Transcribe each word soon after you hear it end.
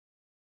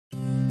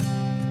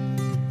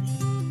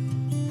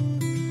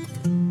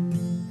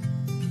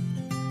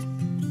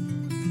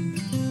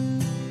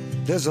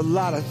There's a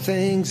lot of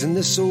things in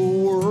this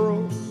old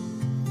world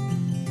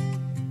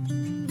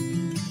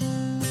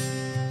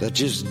that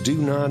just do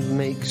not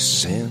make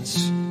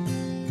sense.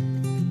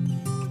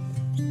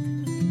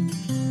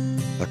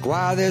 Like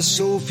why there's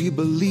so few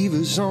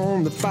believers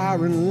on the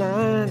firing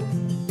line,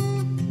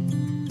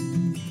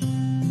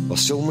 while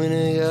so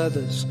many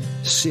others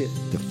sit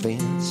the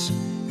fence.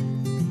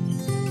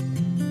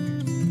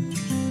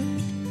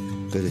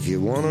 But if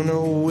you want to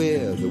know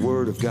where the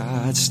Word of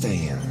God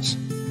stands,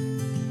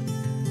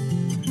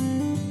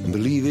 and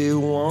believe it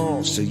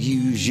wants to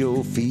use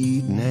your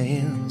feet and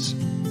hands,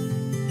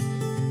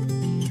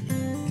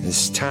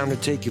 it's time to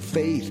take your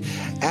faith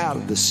out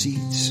of the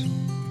seats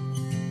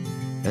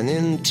and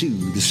into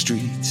the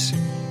streets,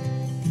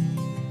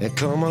 and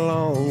come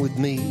along with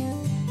me.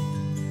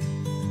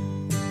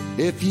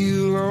 If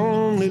you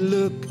only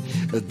look,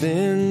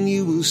 then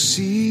you will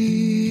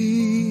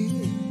see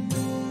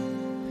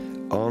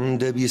on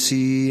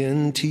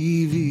WCN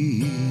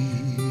TV.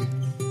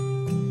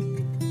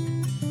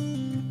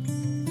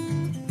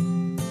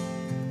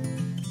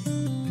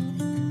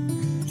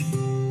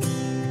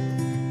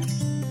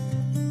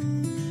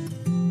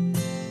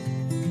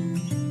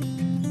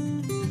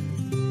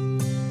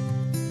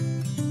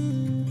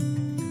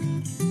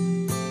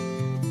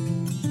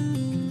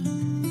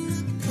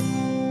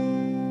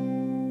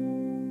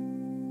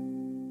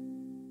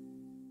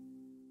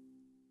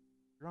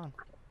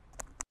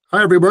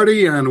 Hi,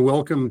 everybody, and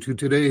welcome to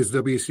today's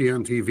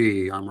WCN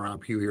TV. I'm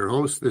Rob Hugh, your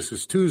host. This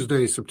is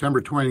Tuesday,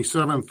 September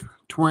 27th,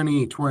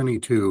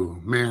 2022.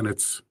 Man,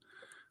 it's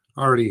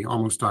already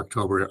almost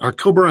October.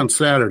 October on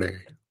Saturday,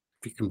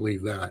 if you can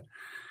believe that.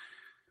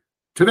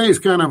 Today's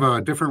kind of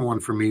a different one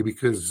for me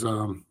because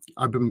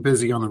I've been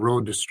busy on the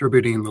road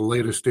distributing the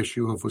latest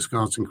issue of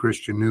Wisconsin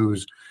Christian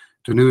News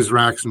to news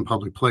racks and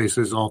public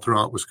places all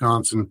throughout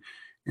Wisconsin,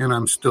 and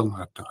I'm still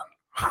not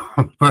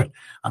done. But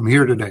I'm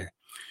here today.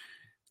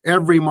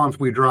 Every month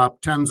we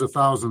drop tens of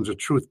thousands of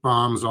truth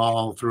bombs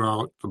all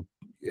throughout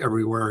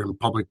everywhere in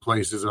public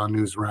places on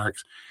news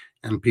racks,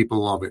 and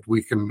people love it.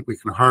 We can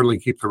hardly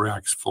keep the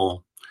racks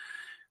full.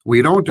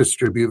 We don't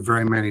distribute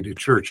very many to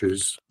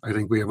churches. I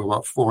think we have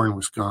about 4 in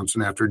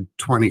Wisconsin after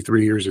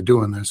 23 years of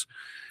doing this,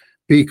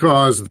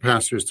 because the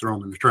pastors throw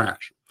them in the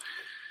trash.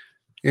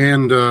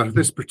 And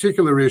this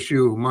particular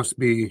issue must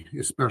be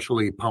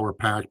especially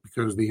power-packed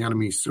because the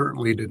enemy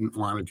certainly didn't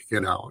want it to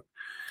get out.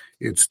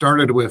 It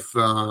started with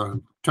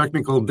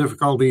technical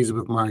difficulties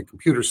with my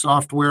computer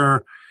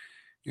software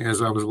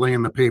as I was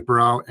laying the paper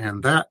out,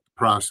 and that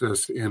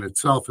process in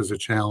itself is a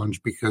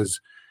challenge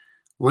because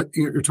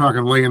you're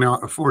talking laying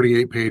out a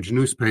 48-page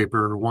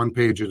newspaper, 1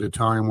 page at a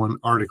time, 1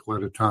 article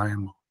at a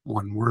time,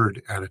 1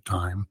 word at a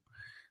time.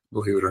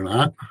 Believe it or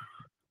not,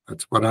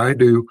 that's what I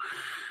do.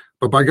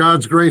 But by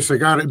God's grace, I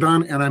got it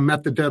done, and I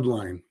met the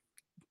deadline.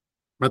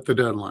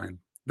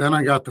 Then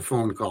I got the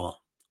phone call.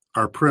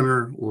 Our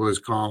printer was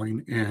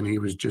calling, and he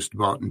was just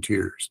about in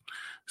tears.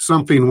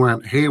 Something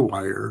went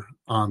haywire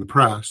on the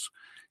press.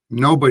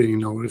 Nobody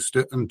noticed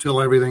it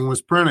until everything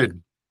was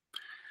printed.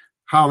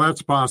 How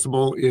that's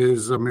possible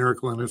is a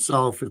miracle in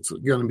itself. It's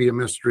going to be a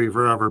mystery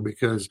forever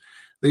because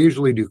they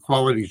usually do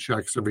quality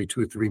checks every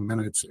 2-3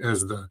 minutes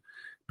as the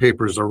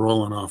papers are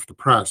rolling off the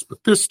press.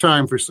 But this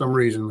time, for some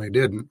reason, they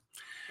didn't.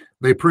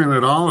 They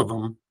printed all of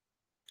them,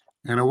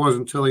 and it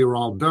wasn't until they were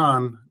all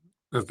done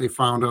that they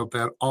found out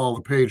that all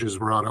the pages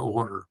were out of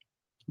order.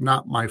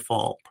 Not my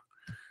fault.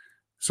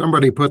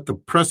 Somebody put the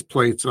press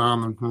plates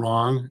on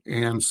wrong,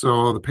 and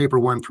so the paper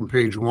went from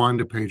page 1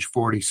 to page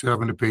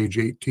 47 to page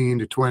 18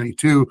 to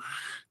 22,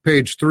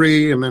 page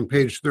 3, and then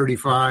page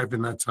 35,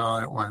 and that's how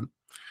it went.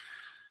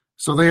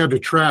 So they had to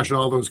trash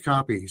all those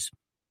copies.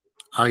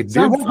 Sounds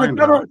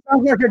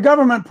like a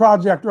government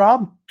project,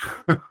 Rob.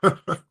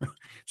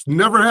 It's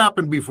never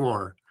happened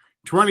before.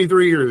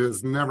 23 years,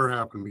 it's never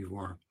happened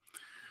before.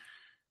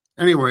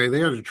 Anyway, they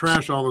had to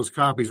trash all those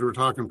copies. We're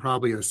talking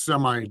probably a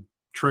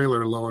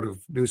semi-trailer load of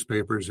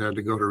newspapers had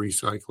to go to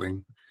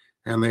recycling,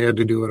 and they had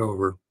to do it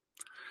over.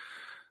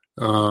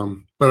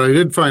 But I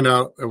did find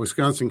out that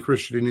Wisconsin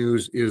Christian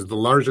News is the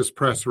largest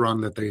press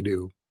run that they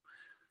do.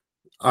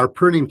 Our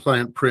printing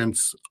plant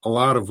prints a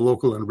lot of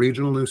local and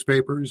regional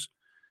newspapers,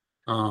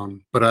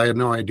 but I had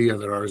no idea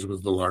that ours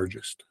was the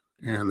largest,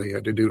 and they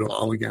had to do it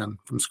all again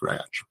from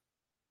scratch.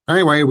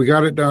 Anyway, we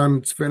got it done.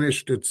 It's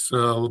finished. It's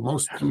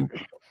most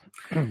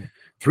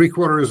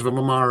 3/4 of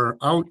them are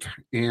out,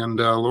 and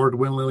Lord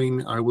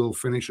willing, I will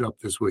finish up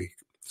this week.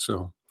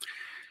 So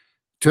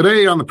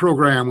today on the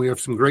program, we have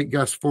some great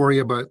guests for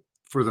you, but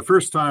for the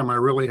first time, I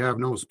really have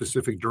no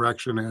specific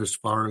direction as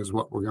far as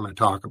what we're going to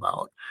talk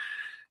about.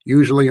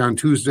 Usually on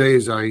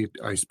Tuesdays, I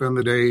spend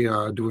the day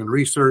doing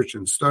research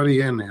and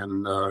studying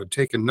and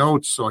taking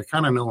notes, so I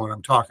kind of know what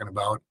I'm talking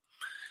about.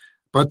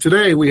 But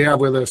today we have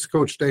with us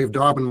Coach Dave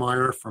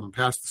Daubenmire from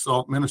Past the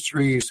Salt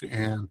Ministries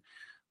and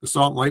the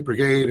Salt and Light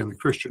Brigade and the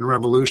Christian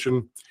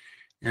Revolution.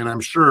 And I'm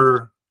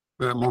sure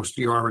that most of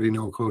you already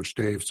know Coach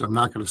Dave, so I'm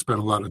not going to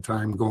spend a lot of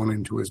time going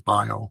into his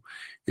bio.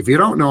 If you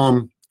don't know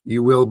him,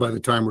 you will by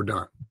the time we're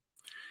done.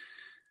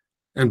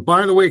 And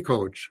by the way,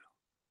 Coach,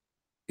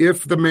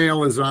 if the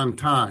mail is on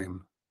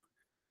time,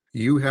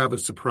 you have a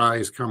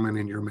surprise coming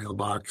in your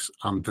mailbox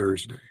on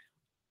Thursday.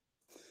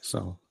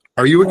 So,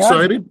 are you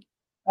excited?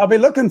 I'll be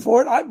looking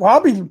for it.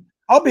 I'll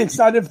be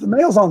excited if the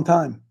mail's on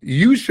time.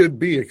 You should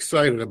be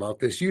excited about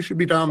this. You should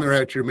be down there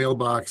at your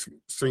mailbox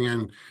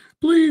singing,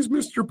 "Please,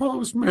 Mr.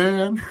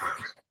 Postman."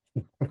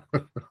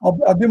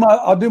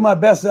 I'll do my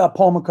best,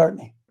 Paul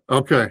McCartney.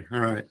 Okay, all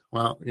right.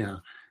 Well, yeah.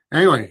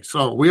 Anyway,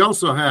 so we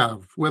also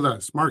have with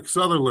us Mark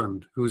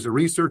Sutherland, who's a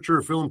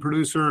researcher, film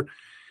producer,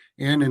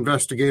 and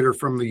investigator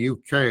from the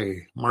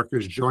UK. Mark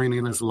is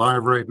joining us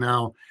live right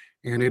now,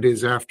 and it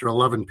is after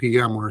 11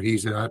 p.m. where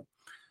he's at.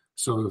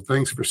 So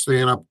thanks for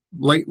staying up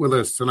late with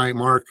us tonight,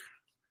 Mark.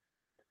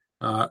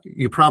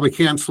 You probably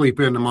can't sleep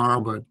in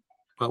tomorrow, but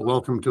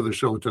welcome to the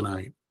show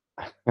tonight.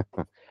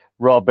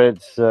 Rob,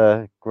 it's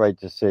great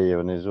to see you,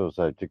 and it's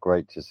also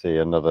great to see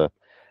another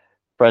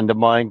friend of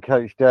mine,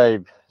 Coach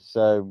Dave.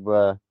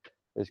 So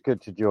it's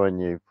good to join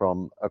you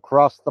from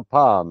across the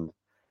pond,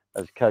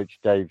 as Coach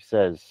Dave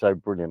says so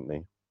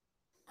brilliantly.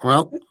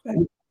 Well,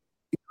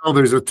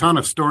 there's a ton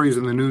of stories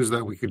in the news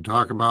that we could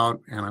talk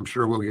about, and I'm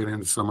sure we'll get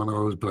into some of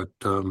those. But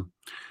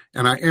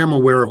and I am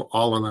aware of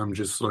all of them,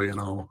 just so you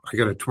know. I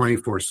got a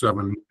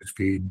 24/7 news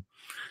feed,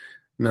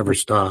 never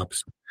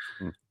stops.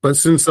 But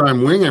since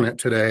I'm winging it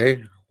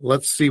today,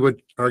 let's see what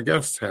our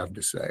guests have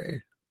to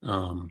say.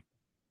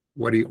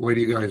 What do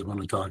you guys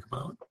want to talk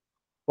about?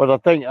 Well, I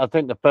think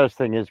the first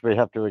thing is we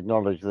have to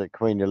acknowledge that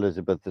Queen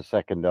Elizabeth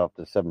II,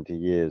 after 70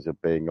 years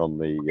of being on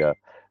the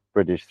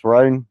British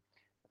throne,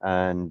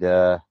 and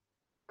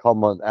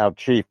our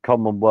chief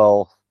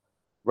Commonwealth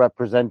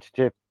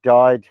representative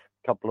died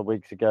a couple of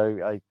weeks ago,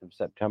 8th of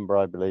September,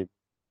 I believe.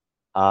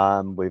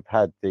 We've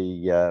had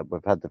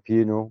the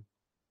funeral,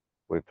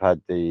 we've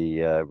had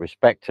the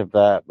respect of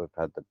that, we've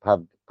had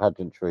the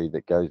pageantry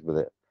that goes with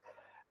it.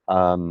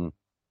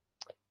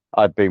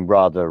 I've been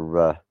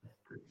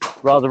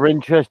rather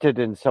interested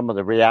in some of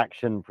the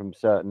reaction from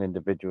certain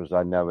individuals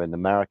I know in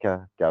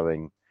America,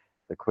 going,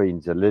 the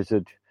Queen's a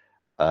lizard,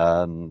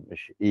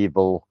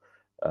 evil,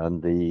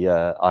 and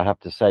I have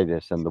to say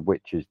this, and the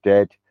witch is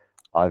dead.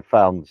 I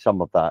found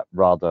some of that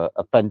rather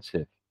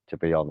offensive, to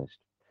be honest.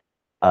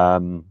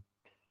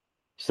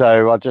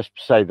 So I'll just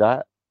say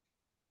that.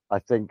 I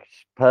think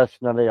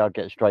personally, I'll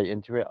get straight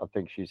into it. I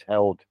think she's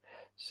held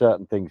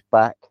certain things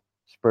back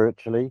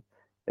spiritually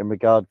in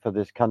regard for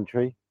this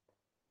country.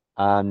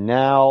 And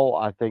now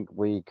I think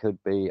we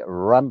could be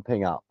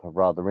ramping up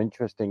rather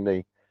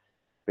interestingly,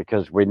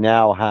 because we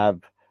now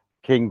have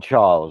King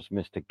Charles,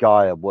 Mr.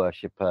 Gaia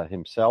worshipper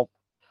himself,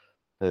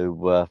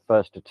 who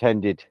first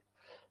attended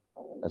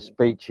a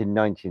speech in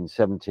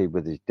 1970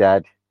 with his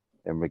dad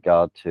in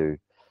regard to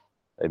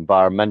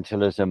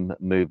environmentalism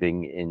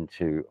moving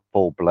into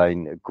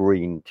full-blown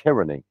green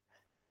tyranny.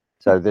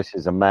 So this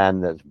is a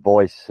man that's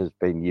voice has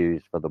been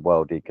used for the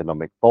World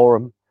Economic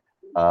Forum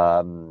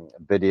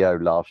video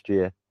last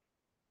year.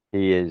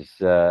 He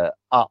is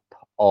up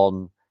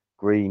on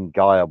green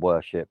Gaia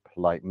worship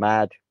like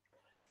mad.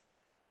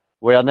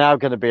 We are now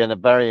going to be in a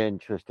very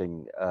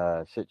interesting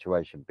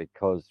situation,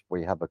 because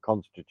we have a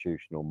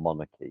constitutional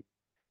monarchy.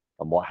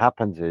 And what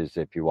happens is,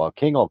 if you are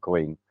king or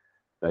queen,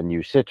 then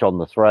you sit on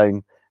the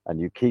throne and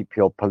you keep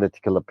your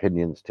political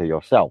opinions to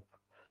yourself.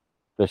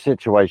 The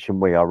situation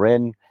we are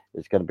in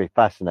is going to be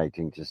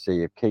fascinating to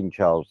see if King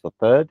Charles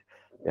III,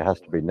 it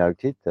has to be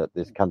noted that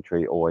this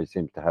country always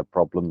seems to have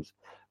problems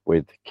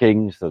with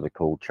kings that are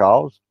called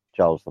Charles.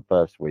 Charles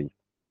I we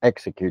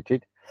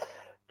executed.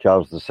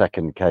 Charles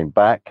II came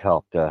back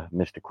after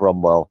Mr.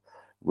 Cromwell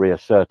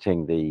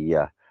reasserting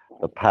the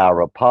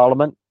power of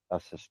Parliament.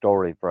 That's a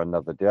story for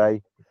another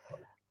day.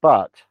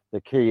 But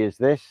the key is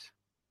this: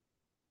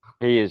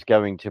 he is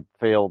going to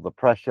feel the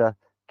pressure.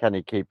 Can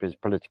he keep his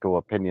political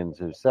opinions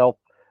himself,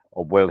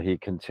 or will he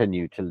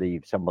continue to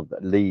lead some of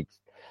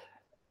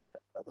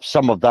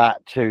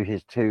that to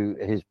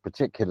his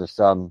particular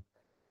son,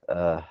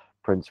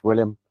 Prince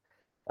William?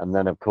 And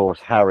then, of course,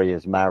 Harry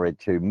is married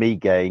to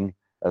Meghan,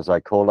 as I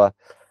call her,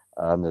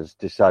 and has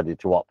decided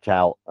to opt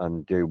out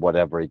and do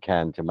whatever he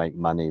can to make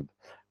money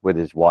with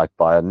his wife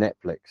via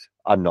Netflix.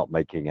 I'm not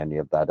making any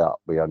of that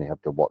up. We only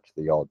have to watch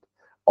the odd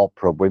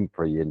Oprah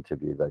Winfrey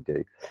interview they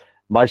do.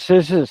 My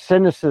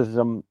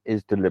cynicism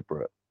is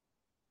deliberate.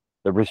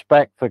 The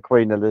respect for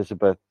Queen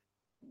Elizabeth,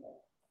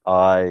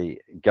 I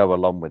go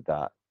along with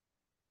that.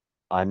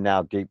 I'm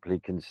now deeply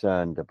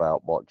concerned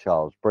about what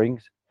Charles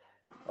brings.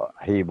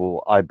 He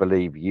will, I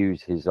believe,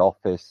 use his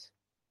office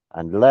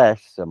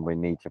unless, and we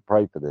need to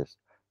pray for this,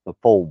 the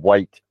full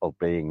weight of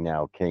being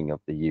now king of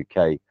the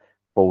UK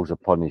falls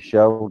upon his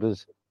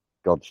shoulders.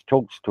 God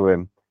talks to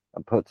him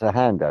and puts a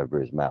hand over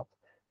his mouth,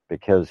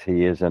 because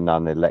he is an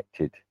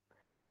unelected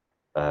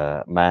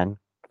man.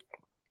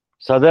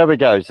 So there we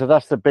go. So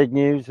that's the big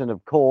news. And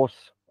of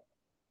course,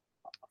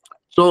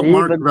 so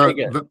Mark,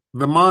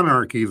 the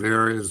monarchy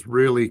there is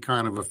really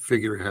kind of a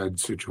figurehead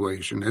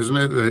situation, isn't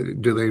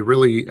it? Do they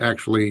really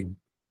actually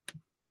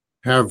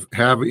have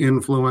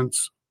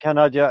influence? Can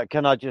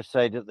I just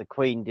say that the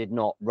Queen did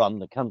not run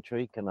the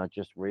country? Can I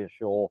just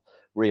reassure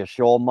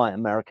my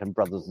American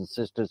brothers and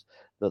sisters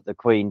that the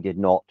Queen did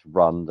not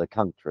run the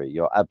country?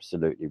 You're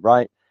absolutely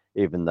right.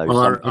 Even though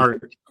Well,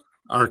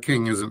 our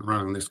king isn't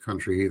running this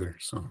country either.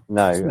 So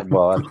no,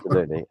 well,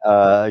 absolutely.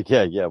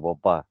 Yeah. Well,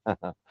 but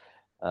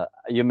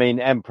you mean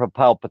Emperor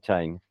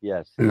Palpatine?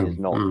 Yes, he is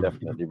not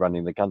definitely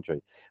running the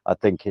country. I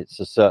think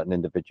it's a certain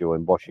individual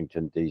in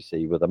Washington,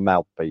 D.C. with a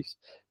mouthpiece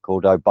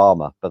called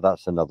Obama, but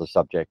that's another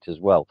subject as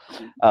well,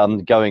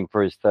 going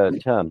for his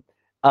third term.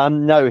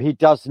 No, he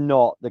does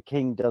not. The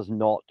king does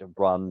not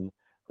run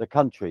the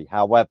country.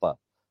 However,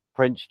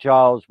 Prince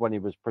Charles, when he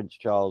was Prince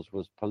Charles,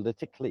 was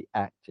politically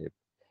active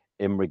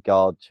in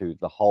regard to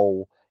the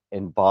whole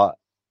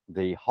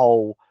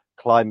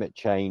climate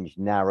change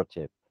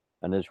narrative,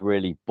 and has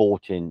really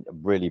bought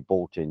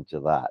into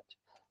that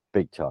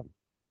big time.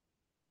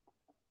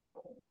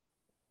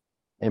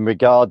 In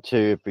regard to,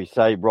 if we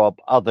say, Rob,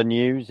 other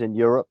news in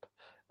Europe,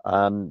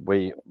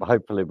 we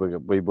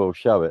will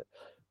show it.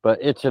 But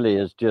Italy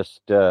has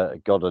just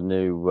got a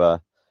new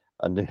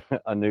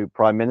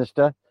prime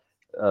minister,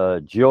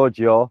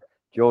 Giorgia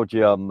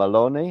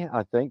Meloni.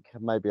 I think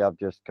maybe I've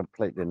just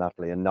completely and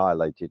utterly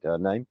annihilated her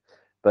name,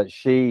 but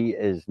she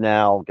is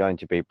now going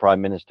to be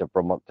prime minister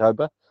from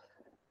October.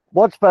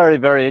 What's very,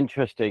 very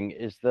interesting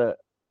is that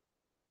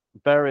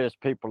various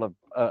people have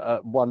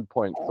at one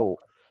point thought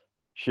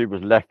she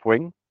was left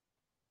wing.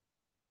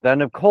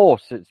 Then, of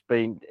course, it's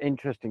been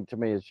interesting to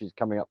me as she's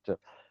coming up to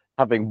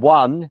having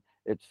won.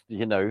 It's,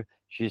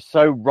 she's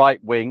so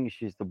right wing.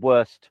 She's the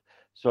worst,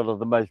 sort of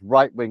the most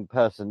right wing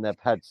person they've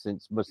had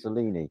since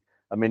Mussolini.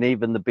 I mean,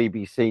 even the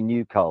BBC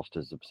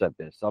newscasters have said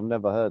this. I've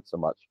never heard so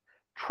much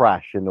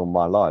trash in all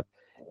my life.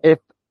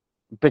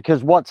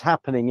 Because what's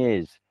happening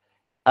is,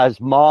 as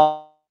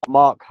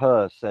Mark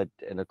Herr said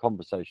in a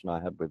conversation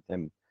I had with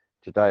him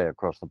today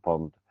across the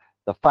pond,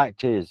 the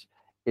fact is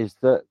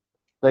that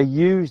they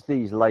use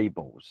these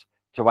labels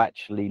to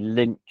actually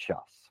lynch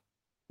us.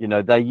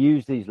 They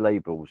use these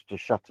labels to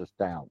shut us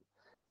down.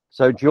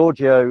 So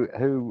Giorgio,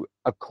 who,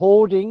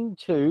 according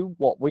to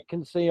what we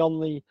can see on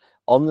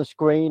the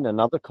screen and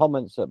other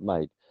comments that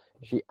made,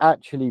 she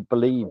actually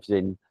believes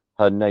in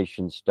her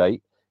nation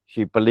state.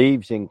 She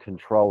believes in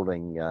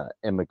controlling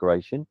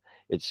immigration.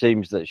 It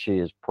seems that she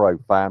is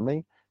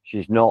pro-family.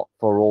 She's not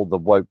for all the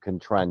woke and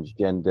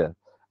transgender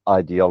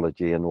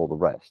ideology and all the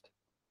rest.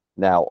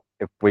 Now,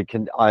 if we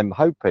can, I'm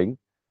hoping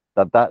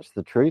that that's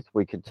the truth.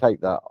 We can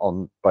take that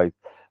on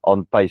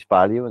face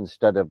value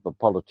instead of the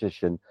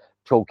politician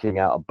talking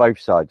out of both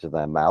sides of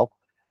their mouth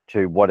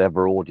to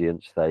whatever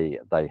audience they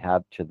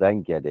have to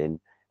then get in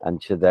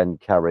and to then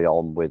carry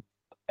on with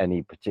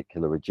any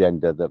particular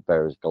agenda that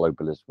various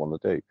globalists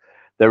want to do.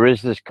 There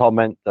is this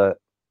comment that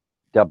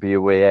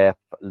WEF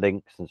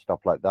links and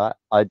stuff like that.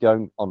 I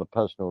don't, on a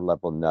personal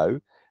level, know,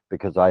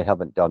 because I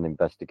haven't done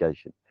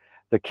investigation.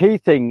 The key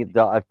thing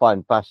that I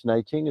find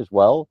fascinating as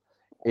well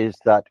is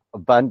that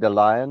van der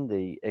Leyen,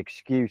 the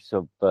excuse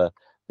of the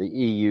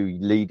EU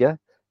leader,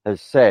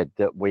 has said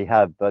that we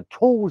have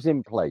tools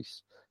in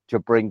place to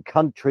bring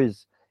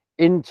countries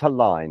into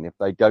line if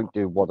they don't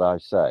do what I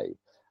say,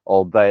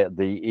 or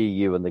the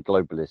EU and the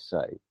globalists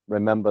say.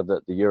 Remember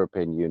that the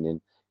European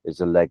Union is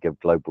a leg of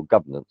global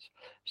governance.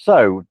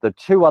 So the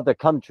two other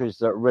countries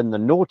that are in the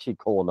naughty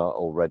corner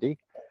already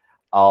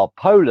are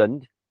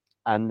Poland,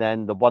 and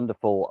then the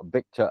wonderful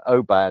Viktor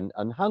Orban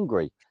and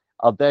Hungary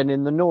are then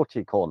in the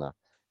naughty corner.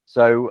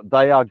 So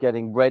they are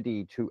getting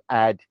ready to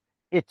add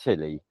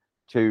Italy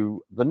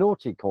to the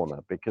naughty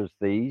corner because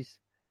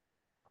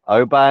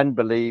Orban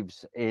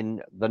believes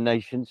in the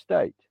nation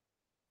state.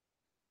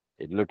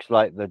 It looks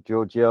like that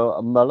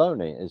Giorgia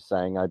Meloni is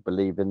saying, I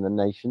believe in the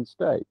nation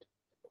state.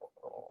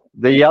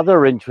 The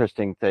other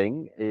interesting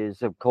thing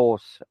is, of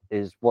course,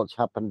 is what's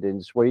happened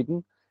in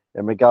Sweden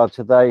in regard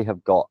to they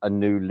have got a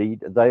new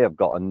lead. They have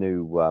got a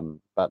new,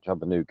 about to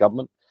have a new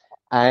government,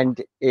 and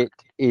it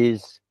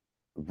is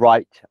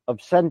right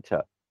of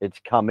centre. It's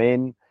come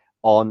in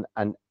on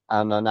an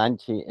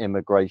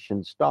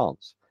anti-immigration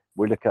stance.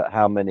 We look at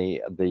how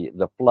many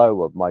the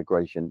flow of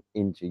migration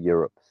into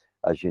Europe,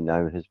 as you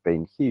know, has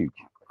been huge.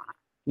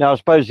 Now, I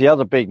suppose the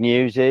other big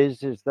news is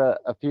that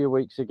a few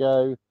weeks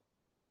ago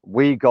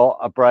we got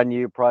a brand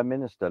new prime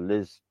minister,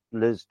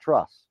 Liz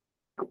Truss.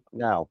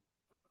 Now,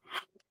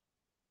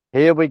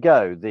 here we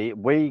go.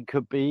 We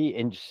could be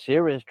in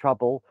serious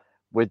trouble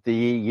with the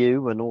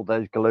EU and all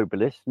those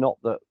globalists. Not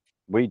that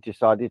we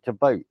decided to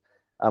vote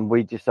and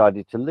we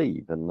decided to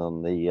leave. And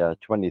on the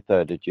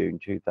 23rd of June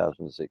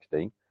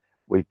 2016,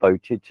 we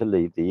voted to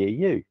leave the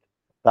EU.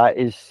 That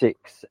is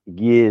 6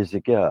 years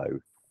ago.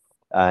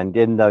 And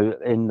in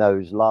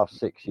those last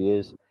 6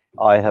 years,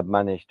 I have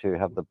managed to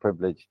have the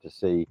privilege to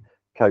see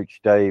Coach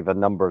Dave a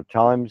number of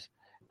times,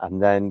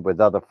 and then with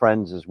other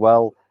friends as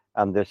well.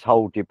 And this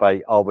whole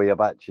debate, are we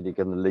actually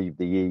going to leave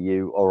the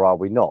EU or are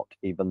we not?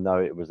 Even though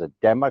it was a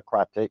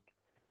democratic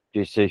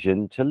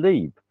decision to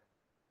leave.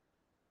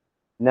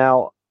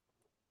 Now,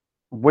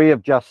 we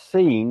have just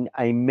seen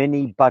a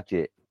mini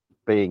budget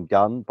being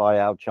done by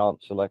our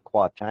Chancellor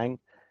Kwarteng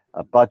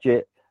a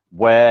budget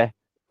where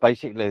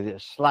basically they're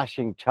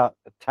slashing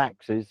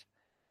taxes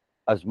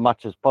as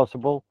much as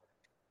possible.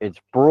 It's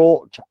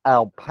brought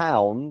our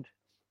pound,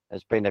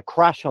 there's been a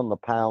crash on the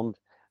pound,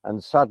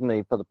 and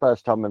suddenly, for the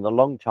first time in a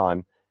long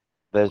time,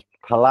 there's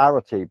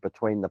polarity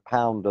between the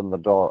pound and the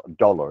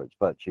dollar. It's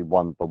virtually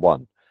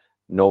 1-for-1.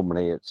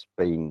 Normally, it's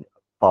been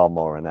far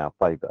more in our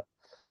favor.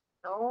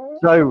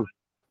 So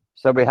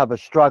we have a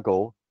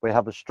struggle. We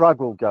have a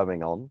struggle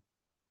going on,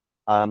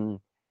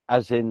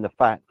 as in the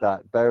fact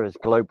that various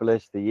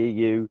globalists, the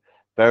EU,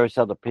 various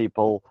other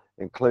people,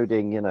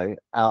 including,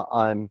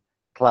 I'm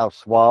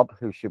Klaus Schwab,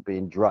 who should be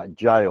in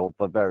jail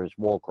for various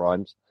war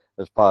crimes,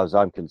 as far as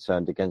I'm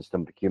concerned, against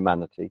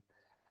humanity,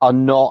 are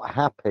not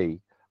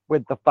happy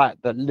with the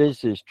fact that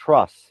Liz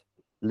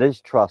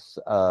Truss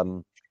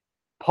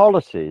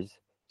policies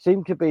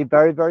seem to be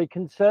very, very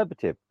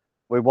conservative.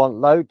 We want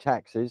low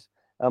taxes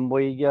and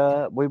we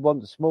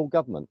want small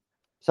government.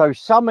 So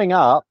summing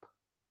up,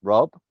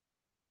 Rob,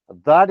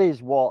 that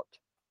is what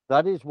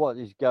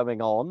is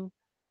going on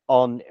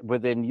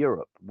within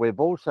Europe. We've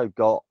also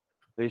got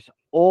this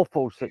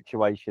awful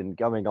situation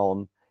going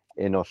on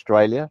in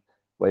Australia,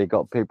 where you've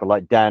got people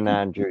like Dan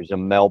Andrews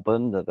in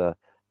Melbourne that are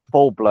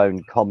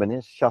full-blown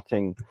communists,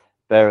 shutting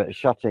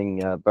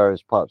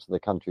various parts of the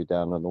country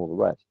down and all the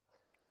rest.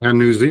 And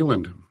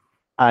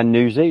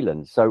New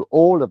Zealand. So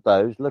all of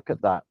those, look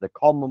at that, the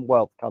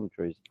Commonwealth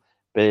countries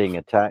being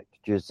attacked.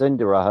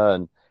 Jacinda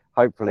Ardern,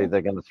 hopefully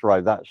they're going to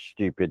throw that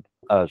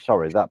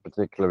that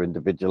particular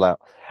individual out.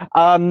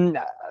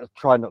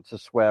 Try not to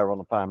swear on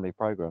a family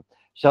program.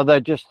 So they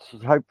just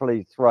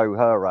hopefully throw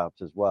her out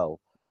as well.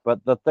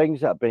 But the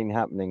things that have been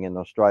happening in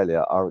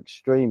Australia are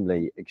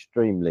extremely,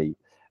 extremely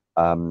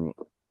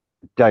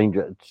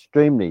dangerous,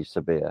 extremely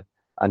severe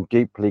and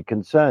deeply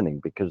concerning,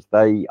 because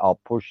they are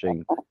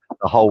pushing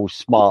the whole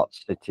smart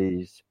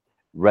cities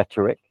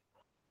rhetoric.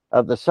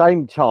 At the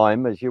same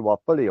time, as you are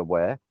fully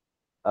aware,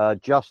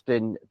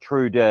 Justin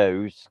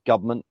Trudeau's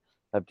government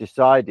have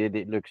decided,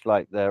 it looks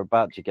like they're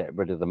about to get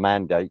rid of the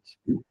mandates,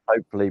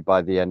 hopefully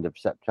by the end of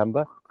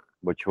September,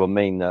 which will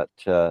mean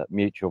that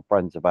mutual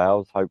friends of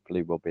ours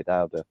hopefully will be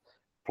able to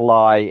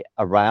fly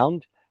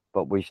around.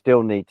 But we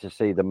still need to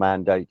see the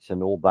mandates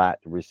and all that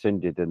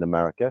rescinded in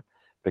America,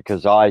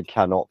 because I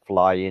cannot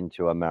fly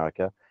into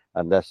America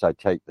unless I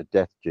take the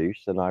death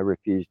juice, and I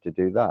refuse to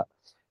do that.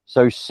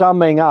 So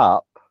summing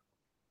up,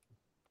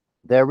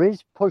 there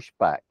is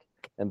pushback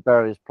in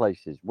various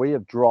places. We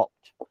have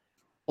dropped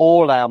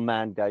all our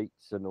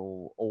mandates and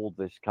all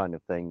this kind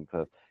of thing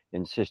for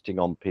insisting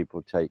on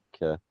people take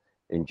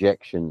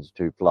injections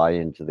to fly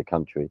into the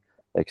country,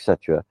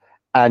 etc.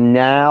 And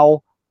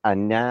now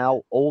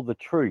all the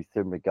truth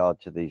in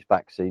regard to these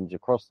vaccines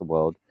across the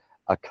world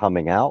are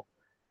coming out.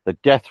 The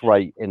death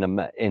rate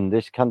in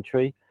this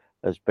country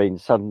has been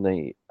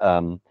suddenly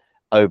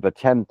over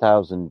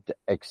 10,000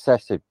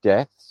 excessive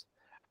deaths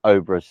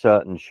over a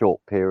certain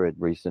short period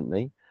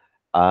recently.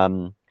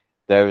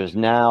 There is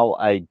now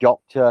a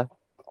doctor,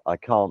 I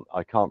can't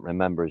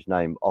remember his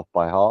name off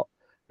by heart,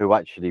 who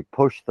actually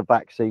pushed the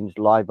vaccines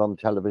live on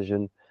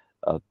television,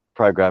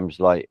 programs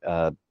like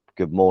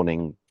Good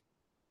Morning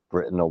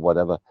Britain or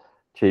whatever,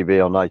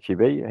 TV on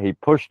ITV. He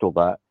pushed all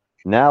that.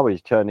 Now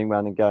he's turning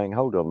around and going,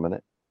 hold on a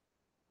minute,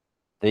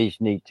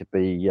 these need to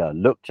be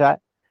looked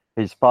at.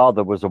 His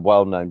father was a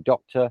well-known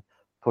doctor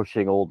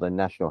pushing all the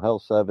National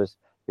Health Service.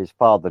 His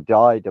father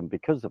died, and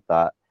because of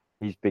that,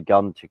 he's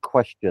begun to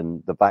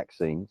question the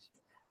vaccines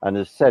and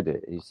has said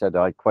it. He said,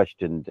 I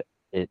questioned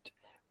it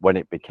when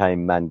it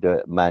became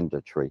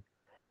mandatory.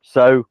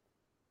 So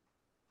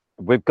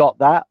we've got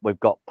that. We've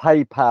got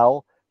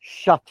PayPal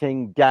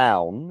shutting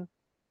down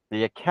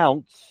the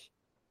accounts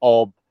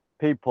of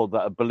people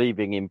that are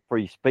believing in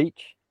free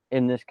speech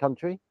in this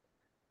country.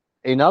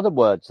 In other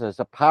words, there's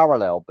a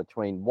parallel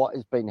between what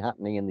has been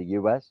happening in the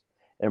US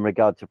in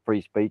regard to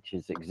free speech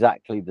is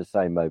exactly the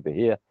same over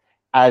here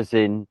as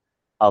in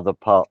other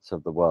parts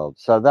of the world.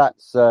 So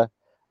that's a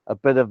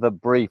bit of a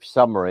brief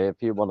summary. If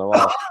you want to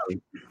ask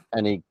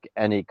me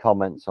any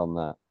comments on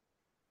that.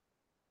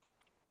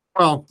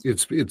 Well,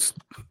 it's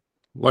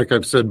like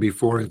I've said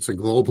before, it's a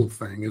global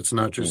thing. It's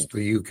not just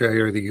the UK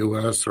or the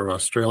US or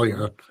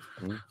Australia.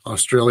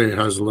 Australia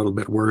has a little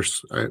bit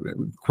worse,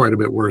 quite a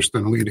bit worse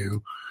than we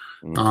do.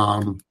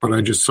 But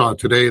I just saw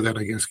today that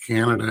I guess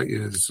Canada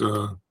is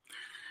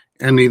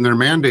ending their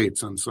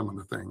mandates on some of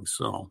the things.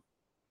 So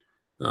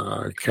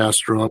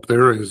Castro up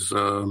there is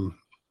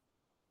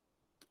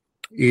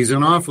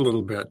easing off a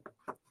little bit.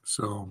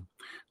 So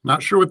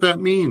not sure what that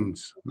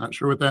means.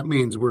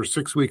 We're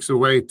 6 weeks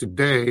away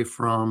today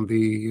from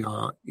the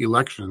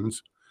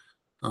elections.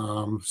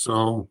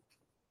 So,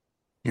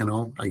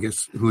 I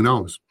guess who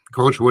knows?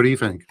 Coach, what do you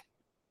think?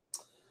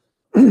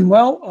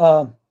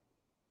 Well,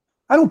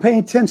 I don't pay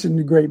attention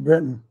to Great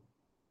Britain.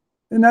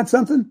 Isn't that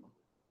something?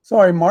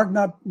 Sorry, Mark,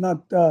 not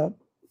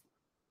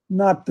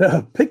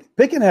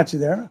picking at you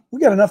there.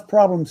 We got enough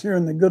problems here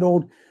in the good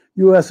old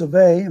U.S. of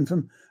A. And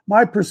from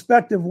my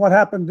perspective, what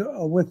happened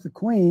with the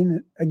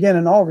Queen, again,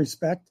 in all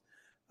respect,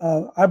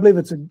 I believe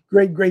it's a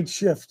great, great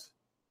shift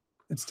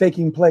that's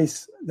taking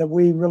place that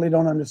we really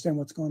don't understand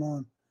what's going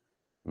on.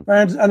 If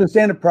I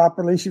understand it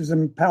properly, she was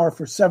in power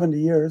for 70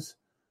 years.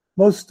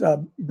 Most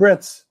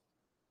Brits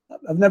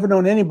have never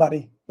known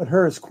anybody but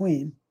her as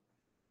queen.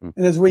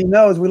 And as we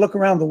know, as we look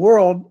around the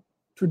world,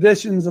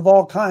 traditions of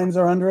all kinds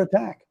are under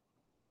attack.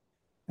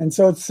 And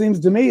so it seems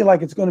to me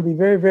like it's going to be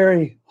very,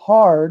 very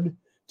hard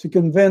to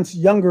convince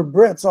younger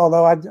Brits,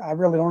 although I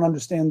really don't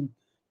understand,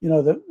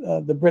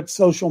 the Brit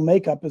social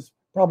makeup as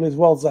probably as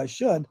well as I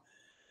should.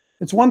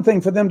 It's one thing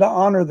for them to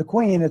honor the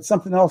queen. It's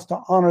something else to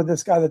honor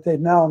this guy that they've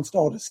now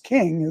installed as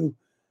king, who,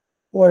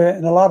 boy,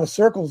 in a lot of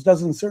circles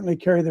doesn't certainly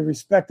carry the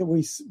respect that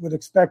we would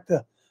expect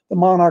the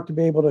monarch to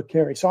be able to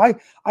carry. So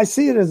I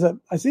see it as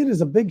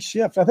a big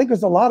shift. I think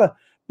there's a lot of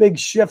big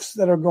shifts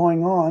that are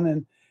going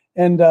on,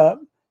 and I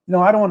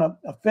don't want to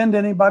offend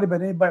anybody,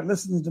 but anybody that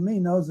listens to me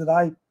knows that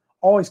I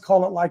always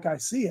call it like I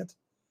see it.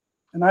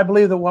 And I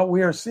believe that what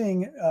we are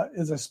seeing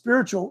is a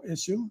spiritual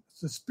issue.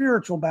 It's a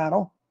spiritual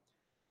battle.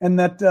 And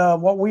that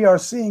what we are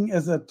seeing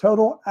is a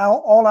total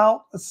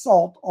all-out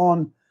assault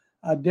on,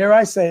 dare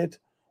I say it,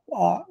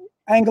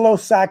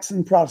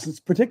 Anglo-Saxon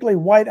Protestants, particularly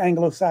white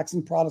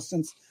Anglo-Saxon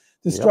Protestants.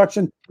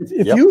 Destruction.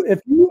 Yep.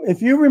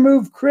 If you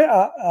remove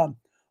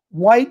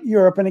white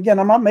Europe, and again,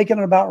 I'm not making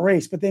it about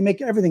race, but they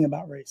make everything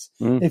about race.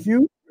 If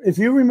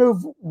you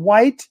remove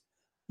white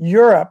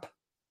Europe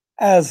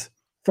as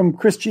from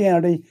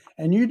Christianity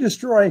and you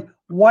destroy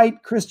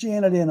white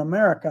Christianity in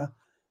America,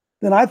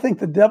 then I think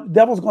the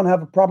devil's going to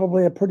have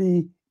probably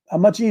a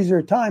much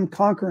easier time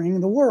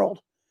conquering the world.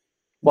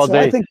 Well, so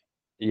I think,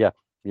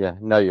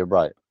 no, you're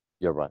right.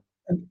 You're right.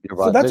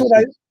 So that's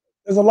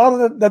there's a lot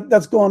of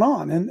that's going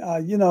on. And,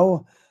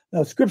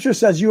 the scripture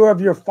says you are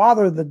of your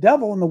father, the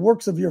devil, and the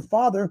works of your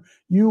father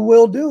you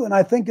will do. And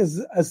I think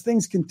as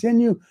things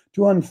continue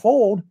to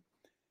unfold,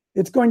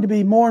 it's going to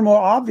be more and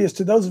more obvious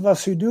to those of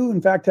us who do, in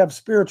fact, have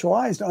spiritual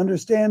eyes to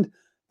understand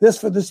this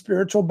for the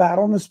spiritual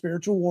battle and the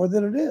spiritual war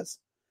that it is.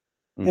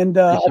 And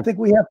I think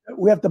we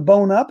have to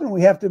bone up and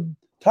we have to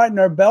tighten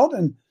our belt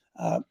and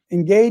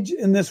engage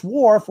in this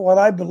war for what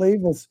I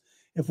believe is,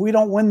 if we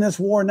don't win this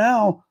war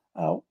now,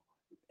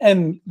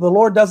 and the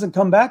Lord doesn't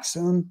come back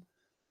soon,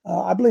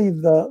 I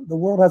believe the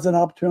world has an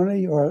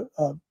opportunity, or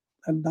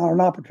not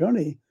an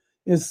opportunity,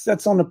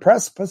 sits on the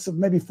precipice of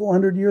maybe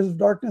 400 years of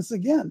darkness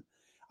again.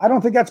 I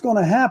don't think that's going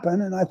to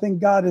happen, and I think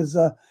God is,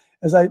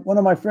 one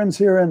of my friends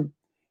here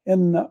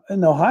in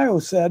Ohio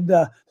said,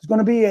 there's going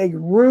to be a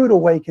rude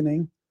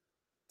awakening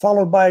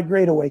followed by a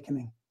great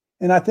awakening.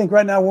 And I think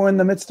right now we're in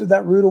the midst of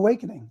that rude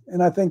awakening.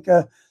 And I think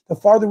the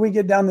farther we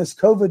get down this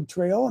COVID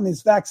trail and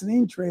this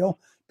vaccine trail,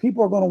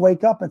 people are going to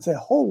wake up and say,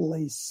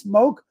 holy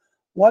smoke,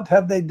 what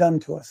have they done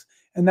to us?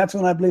 And that's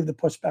when I believe the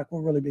pushback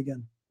will really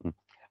begin.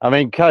 I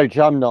mean, Coach,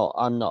 I'm not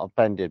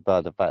offended by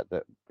the fact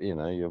that,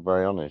 you're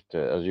very honest,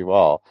 as you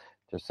are,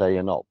 to say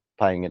you're not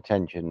paying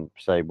attention,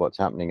 say what's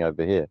happening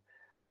over here.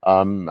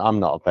 I'm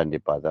not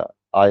offended by that.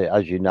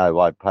 As you know,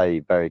 I pay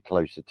very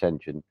close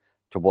attention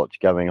to what's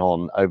going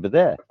on over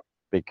there,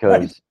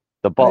 because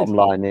the bottom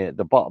line is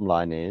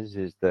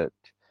that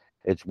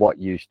it's what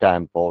you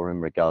stand for in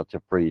regard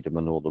to freedom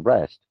and all the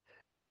rest.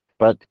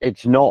 But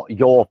it's not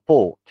your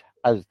fault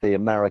as the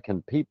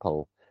American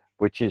people,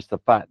 which is the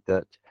fact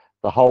that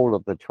the whole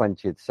of the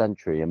 20th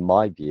century, in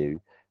my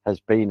view, has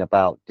been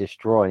about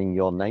destroying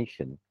your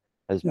nation,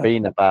 has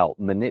been about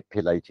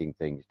manipulating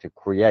things to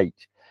create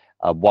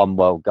a one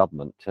world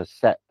government, to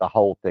set the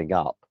whole thing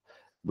up.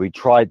 We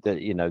tried the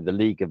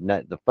League of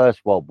the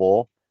First World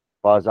War,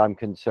 as far as I'm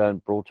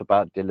concerned, brought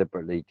about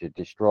deliberately to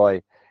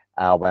destroy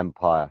our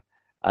empire.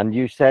 And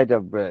you said,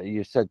 as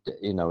you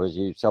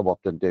so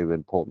often do,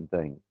 important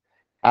things.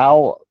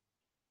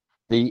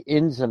 The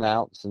ins and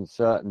outs and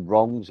certain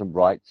wrongs and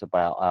rights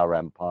about our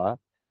empire,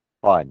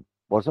 fine,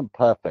 wasn't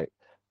perfect,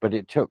 but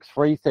it took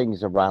three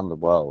things around the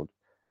world.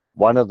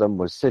 One of them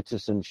was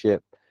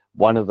citizenship,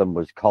 one of them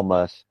was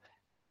commerce,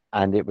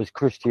 and it was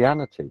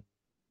Christianity.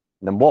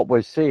 And what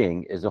we're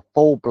seeing is a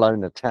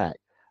full-blown attack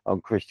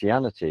on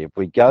Christianity. If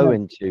we go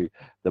into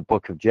the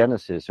book of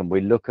Genesis and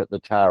we look at the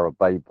Tower of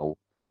Babel,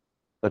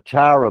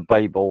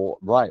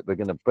 right, we're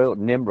going to build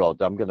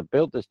Nimrod. I'm going to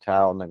build this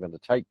tower and I'm going to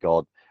take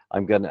God.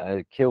 I'm going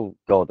to kill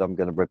God. I'm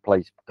going to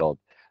replace God.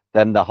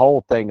 Then the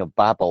whole thing of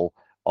Babel,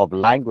 of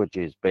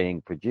languages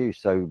being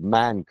produced so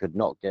man could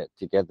not get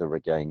together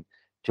again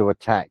to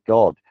attack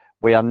God.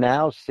 We are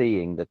now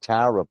seeing the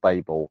Tower of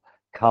Babel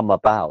come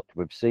about.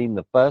 We've seen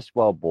the First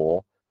World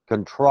War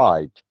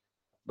contrived.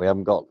 We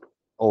haven't got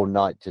all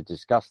night to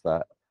discuss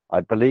that. I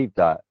believe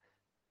that.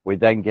 We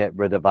then get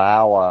rid of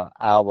our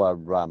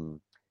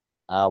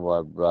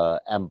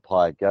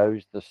empire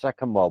goes. The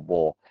Second World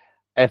War,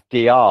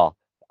 FDR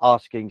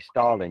asking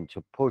Stalin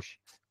to push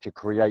to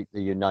create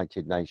the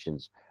United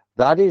Nations.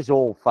 That is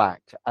all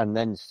fact. And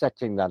then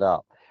setting that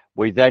up,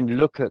 we then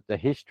look at the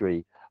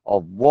history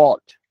of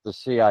what the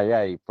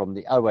CIA from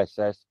the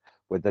OSS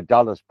with the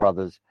Dulles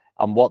brothers,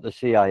 and what the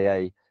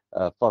CIA,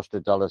 Foster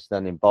Dulles,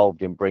 then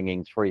involved in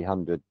bringing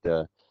 300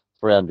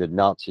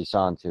 Nazi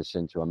scientists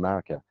into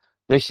America.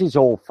 This is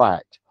all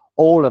fact.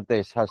 All of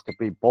this has to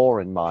be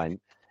borne in mind,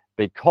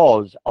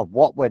 because of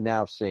what we're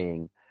now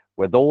seeing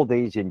with all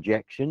these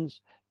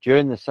injections.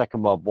 During the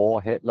Second World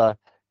War, Hitler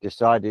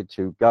decided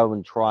to go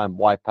and try and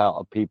wipe out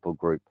a people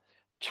group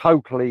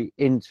totally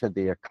into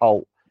the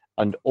occult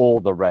and all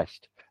the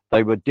rest.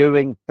 They were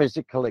doing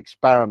physical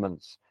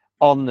experiments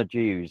on the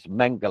Jews.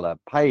 Mengele,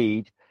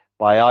 paid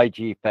by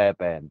I.G.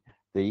 Fairbairn,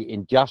 the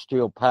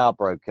industrial power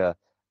broker,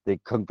 the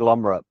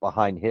conglomerate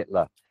behind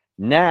Hitler.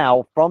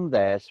 Now, from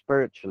there,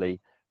 spiritually,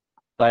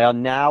 they are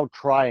now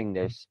trying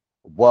this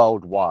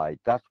worldwide.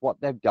 That's what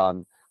they've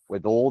done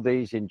with all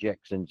these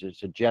injections.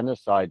 It's a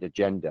genocide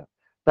agenda.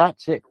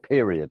 That's it,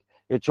 period.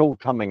 It's all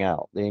coming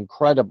out. The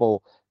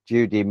incredible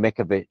Judy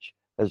Mikovits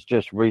has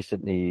just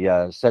recently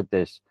said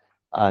this,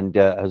 and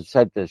has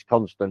said this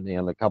constantly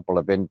in a couple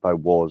of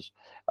InfoWars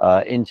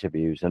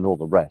interviews and all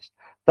the rest.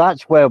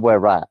 That's where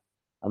we're at.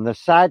 And the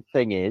sad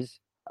thing is,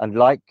 and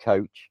like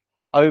Coach,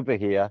 over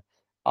here,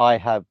 I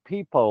have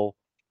people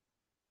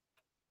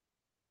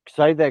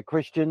say they're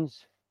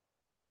Christians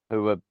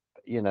who have,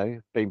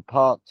 been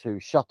part to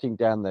shutting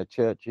down their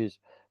churches,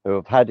 who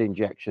have had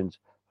injections,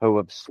 who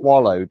have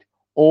swallowed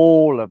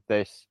all of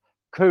this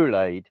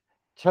Kool-Aid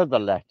to the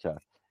letter,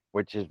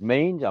 which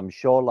means, I'm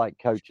sure, like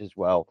Coach as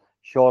well,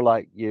 sure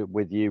like you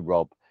with you,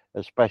 Rob,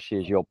 especially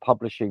as you're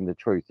publishing the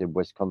truth in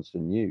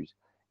Wisconsin News.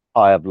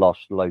 I have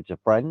lost loads of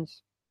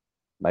friends.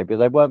 Maybe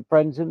they weren't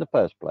friends in the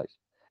first place,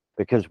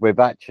 because we've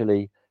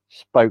actually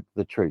spoke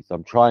the truth.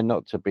 I'm trying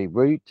not to be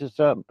rude to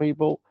certain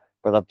people,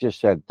 but I've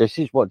just said, this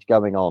is what's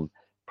going on.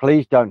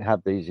 Please don't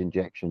have these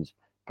injections.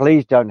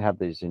 Please don't have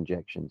these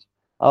injections.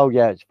 Oh,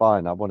 yeah, it's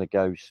fine. I want to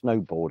go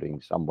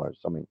snowboarding somewhere,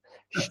 something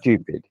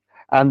stupid.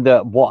 And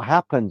what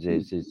happens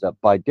is that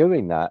by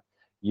doing that,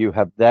 you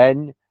have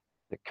then,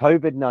 the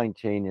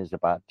COVID-19 is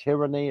about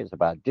tyranny, it's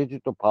about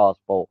digital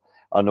passport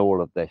and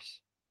all of this.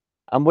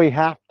 And we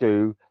have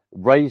to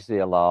raise the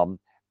alarm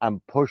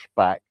and push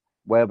back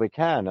where we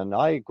can. And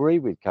I agree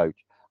with Coach.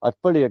 I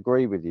fully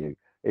agree with you.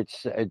 It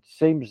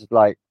seems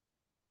like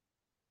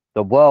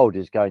the world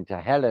is going to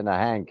hell in a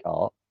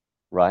handcart,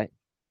 right?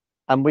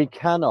 And we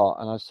cannot,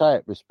 and I say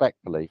it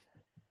respectfully,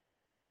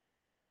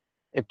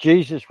 if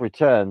Jesus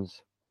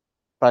returns,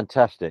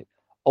 fantastic,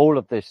 all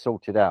of this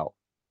sorted out.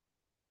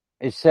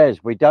 It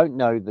says we don't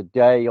know the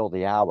day or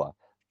the hour,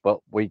 but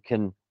we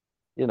can,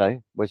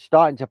 we're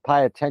starting to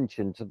pay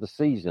attention to the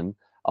season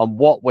and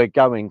what we're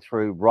going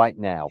through right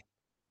now.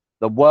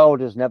 The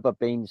world has never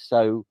been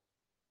so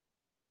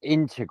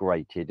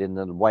integrated in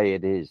the way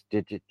it is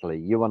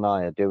digitally. You and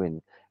I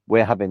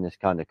we're having this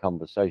kind of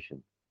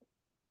conversation.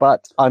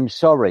 But I'm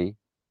sorry,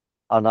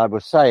 and I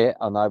will say it,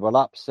 and I will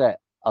upset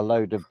a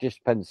load of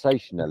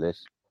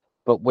dispensationalists,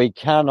 but we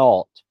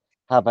cannot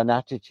have an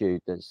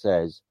attitude that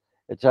says,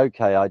 it's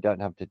okay, I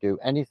don't have to do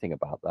anything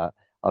about that.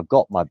 I've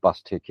got my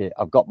bus ticket,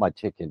 I've got my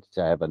ticket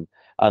to heaven,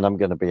 and I'm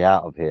going to be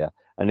out of here.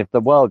 And if the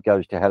world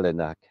goes to hell in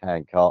a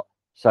handcart,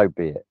 so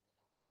be it.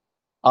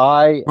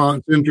 Well,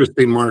 it's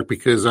interesting, Mark,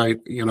 because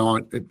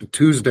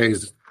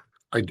Tuesdays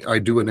I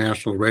do a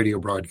national radio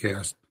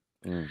broadcast,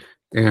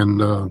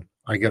 and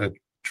I get a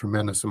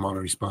tremendous amount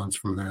of response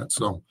from that.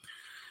 So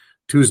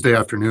Tuesday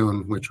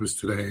afternoon, which was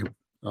today,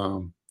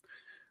 the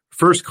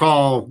first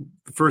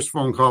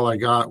phone call I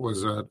got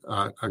was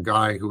a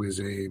guy who is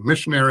a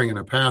missionary and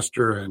a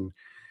pastor,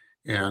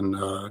 and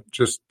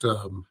just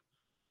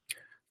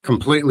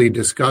completely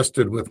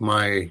disgusted with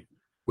my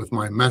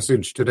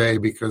message today,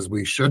 because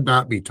we should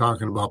not be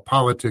talking about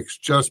politics.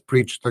 Just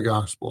preach the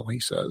gospel, he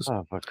says.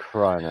 Oh, for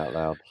crying out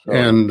loud. Sorry.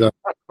 And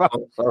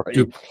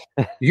sorry.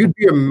 You'd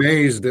be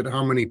amazed at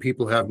how many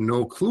people have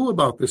no clue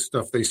about this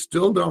stuff. They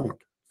still don't.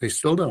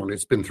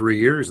 It's been 3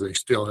 years. They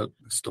still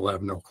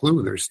have no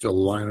clue. They're still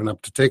lining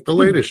up to take the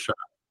latest shot.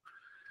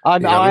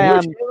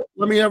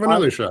 Let me have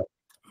another shot.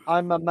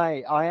 I'm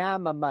amazed. I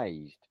am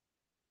amazed.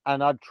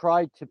 And I've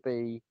tried to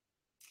be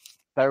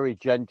very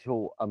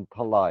gentle and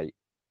polite.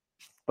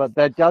 But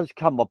there does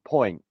come a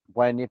point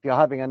when, if you're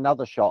having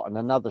another shot and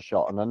another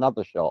shot and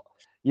another shot,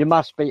 you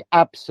must be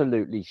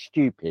absolutely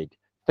stupid,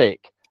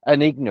 thick,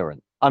 and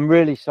ignorant. I'm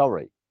really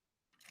sorry.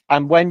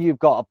 And when you've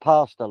got a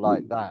pastor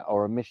like that,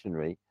 or a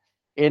missionary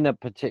in a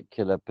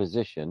particular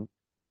position,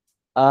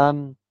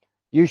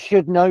 you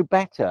should know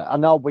better. I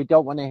know we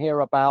don't want to hear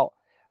about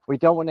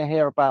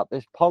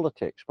this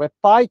politics. We're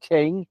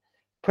fighting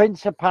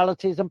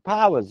principalities and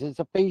powers. It's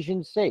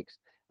Ephesians 6.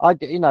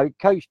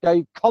 Coach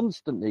Dave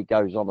constantly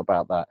goes on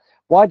about that.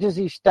 Why does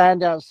he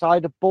stand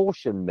outside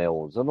abortion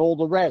mills and all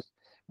the rest?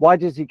 Why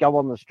does he go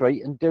on the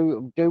street and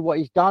do what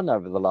he's done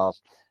over the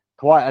last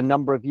quite a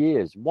number of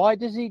years? Why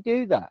does he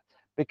do that?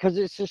 Because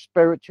it's a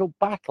spiritual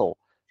battle.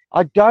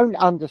 I don't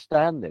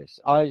understand this.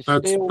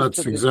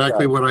 That's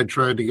exactly what I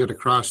tried to get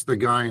across to the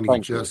guy, and he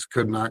just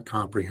could not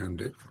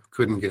comprehend it.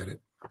 Couldn't get it.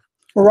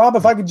 Well, Rob,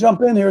 if I could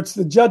jump in here, it's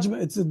the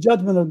judgment. It's the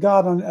judgment of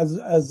God on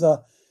as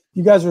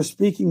you guys were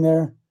speaking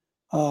there.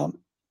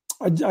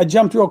 I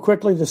jumped real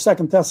quickly to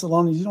 2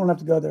 Thessalonians. You don't have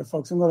to go there,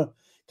 folks. I'm going to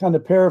kind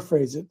of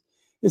paraphrase it.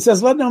 It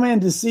says, "Let no man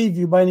deceive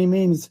you by any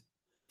means,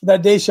 for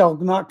that day shall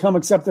not come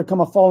except there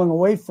come a falling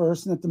away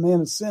first, and that the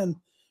man of sin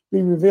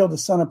be revealed, the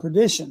son of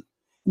perdition."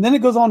 And then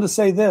it goes on to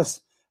say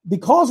this,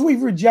 because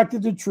we've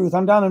rejected the truth.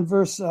 I'm down in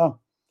verse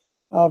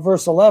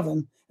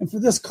 11. And for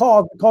this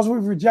cause, because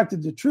we've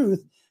rejected the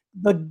truth,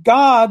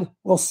 God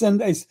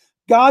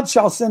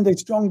shall send a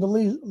strong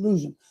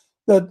delusion.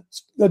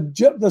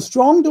 The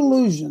strong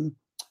delusion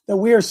that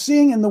we are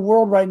seeing in the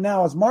world right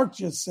now, as Mark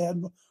just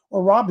said,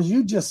 or Rob, as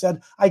you just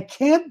said, I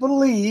can't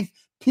believe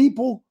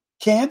people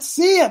can't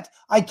see it.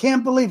 I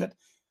can't believe it.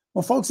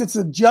 Well, folks, it's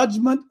a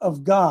judgment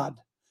of God.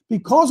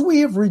 Because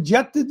we have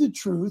rejected the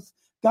truth,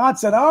 God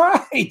said, all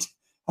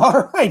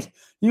right,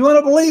 you want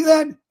to believe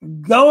that?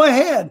 Go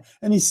ahead.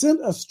 And he sent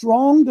a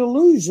strong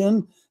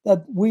delusion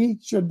that we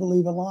should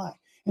believe a lie.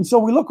 And so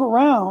we look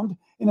around,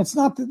 and it's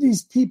not that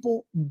these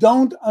people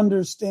don't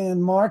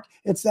understand, Mark.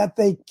 It's that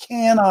they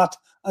cannot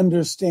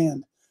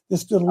understand.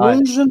 This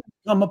delusion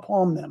come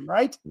upon them,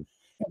 right? And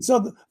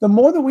so the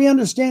more that we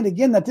understand,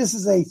 again, that this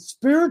is a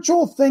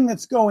spiritual thing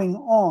that's going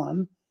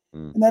on,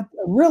 and that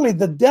really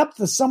the depth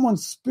of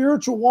someone's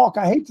spiritual walk,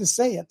 I hate to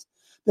say it,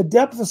 the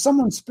depth of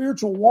someone's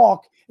spiritual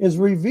walk is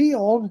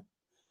revealed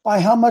by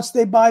how much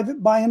they buy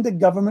into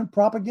government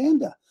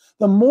propaganda.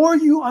 The more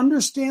you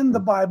understand the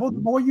Bible, the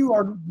more you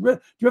are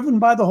driven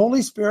by the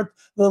Holy Spirit,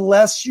 the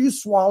less you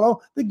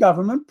swallow the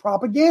government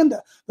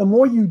propaganda. The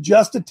more you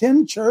just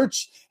attend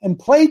church and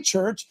play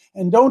church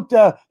and don't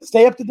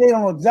stay up to date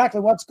on exactly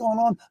what's going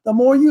on, the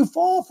more you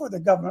fall for the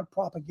government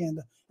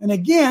propaganda. And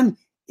again,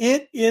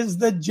 it is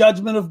the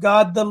judgment of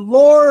God. The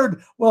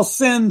Lord will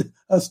send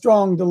a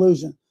strong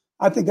delusion.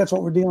 I think that's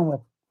what we're dealing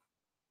with.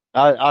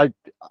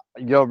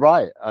 You're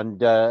right.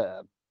 And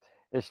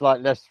it's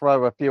like, let's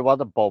throw a few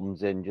other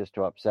bombs in just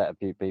to upset a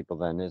few people.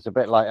 Then it's a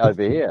bit like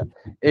over here.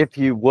 If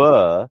you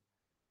were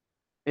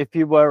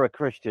a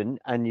Christian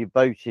and you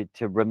voted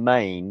to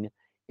remain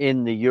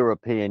in the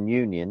European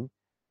Union,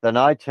 then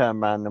I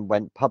turned around and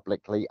went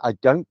publicly, I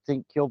don't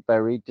think you're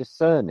very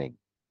discerning,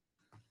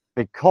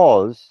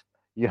 because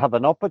you have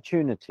an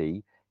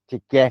opportunity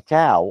to get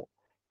out,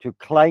 to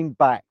claim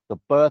back the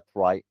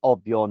birthright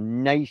of your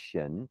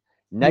nation.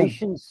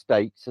 Nation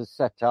states are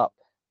set up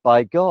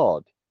by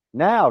God.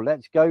 Now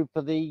let's go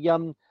for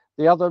the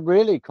other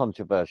really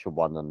controversial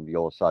one on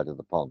your side of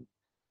the pond.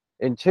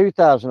 In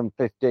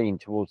 2015,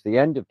 towards the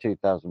end of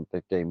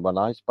 2015, when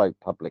I spoke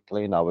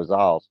publicly and I was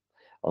asked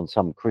on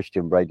some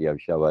Christian radio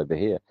show over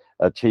here,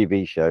 a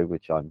TV show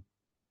which I'm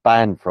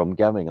banned from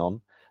going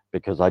on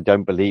because I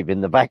don't believe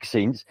in the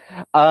vaccines.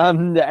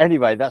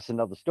 Anyway, that's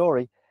another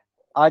story.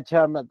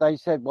 They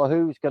said, well,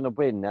 who's going to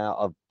win now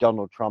of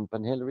Donald Trump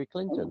and Hillary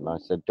Clinton? And I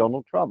said,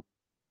 Donald Trump.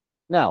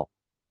 Now,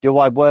 do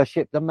I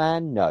worship the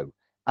man? No.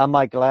 Am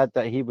I glad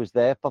that he was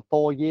there for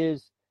 4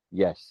 years?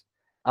 Yes.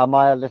 Am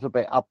I a little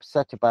bit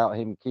upset about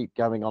him keep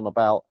going on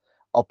about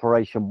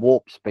Operation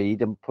Warp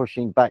Speed and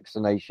pushing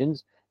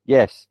vaccinations?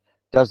 Yes.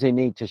 Does he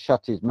need to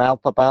shut his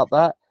mouth about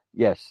that?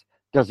 Yes.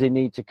 Does he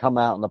need to come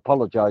out and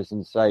apologize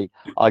and say,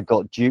 I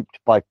got duped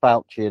by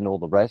Fauci and all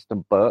the rest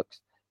and Birx?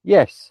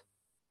 Yes.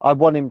 I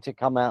want him to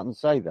come out and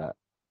say that.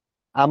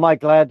 Am I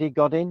glad he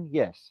got in?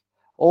 Yes.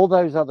 All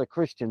those other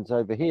Christians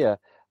over here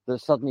that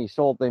suddenly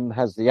saw them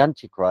as the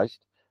Antichrist,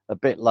 a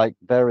bit like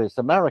various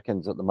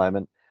Americans at the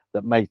moment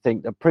that may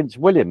think that Prince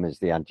William is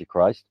the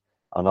Antichrist,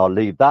 and I'll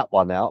leave that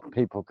one out.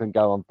 People can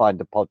go and find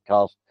a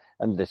podcast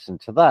and listen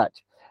to that.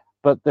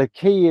 But the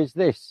key is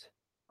this.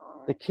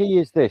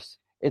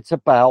 It's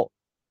about,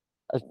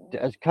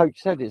 as Coach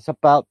said, it's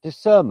about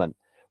discernment.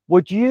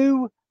 Would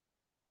you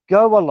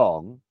go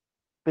along,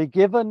 be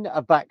given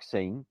a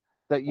vaccine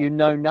that you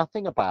know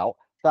nothing about,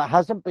 that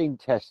hasn't been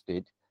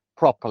tested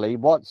properly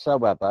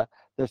whatsoever,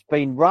 that's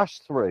been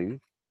rushed through?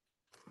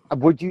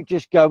 Would you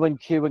just go and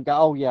queue and go,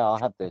 oh yeah, I'll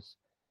have this.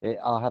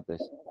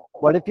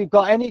 Well, if you've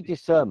got any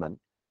discernment,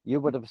 you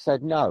would have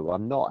said, no,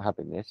 I'm not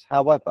having this.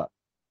 However,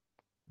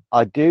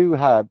 I do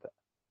have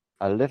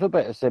a little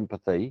bit of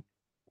sympathy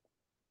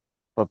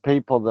for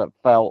people that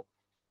felt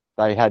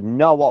they had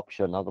no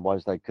option,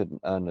 otherwise they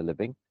couldn't earn a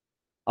living.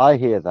 I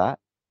hear that.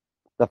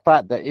 The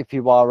fact that if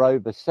you are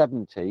over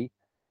 70,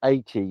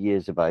 80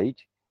 years of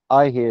age,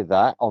 I hear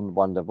that on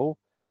one level.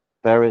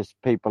 Various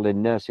people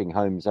in nursing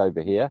homes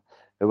over here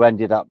who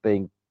ended up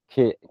being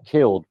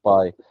killed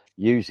by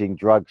using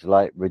drugs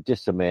like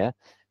Ridisamir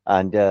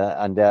and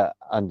Midazolam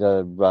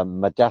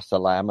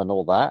and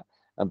all that,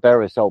 and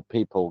various old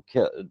people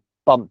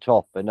bumped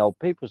off in old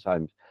people's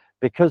homes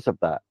because of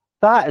that.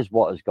 That is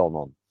what has gone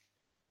on.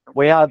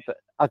 We have,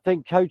 I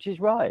think Coach is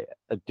right,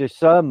 a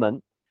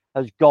discernment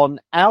has gone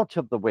out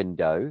of the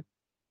window.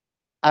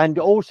 And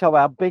also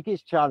our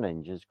biggest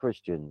challenge as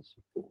Christians,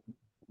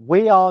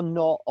 we are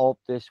not of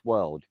this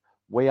world.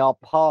 We are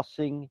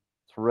passing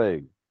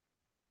through.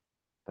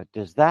 But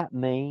does that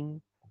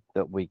mean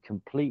that we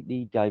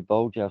completely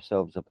divulge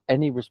ourselves of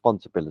any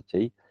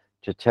responsibility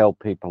to tell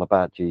people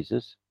about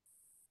Jesus?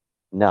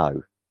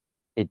 No,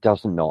 it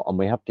does not. And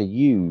we have to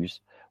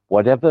use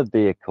whatever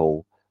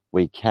vehicle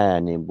we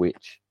can in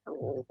which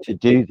to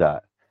do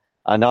that.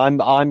 And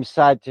I'm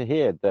sad to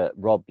hear that,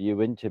 Rob,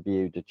 you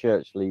interviewed a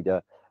church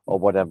leader or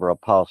whatever, a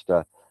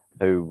pastor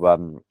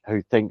who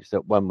thinks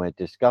that when we're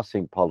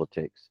discussing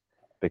politics,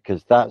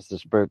 because that's the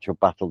spiritual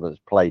battle that's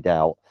played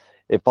out.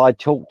 If I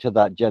talked to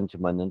that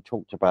gentleman and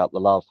talked about the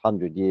last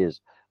 100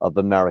 years of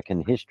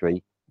American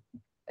history,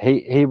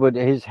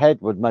 his head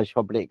would most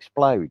probably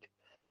explode.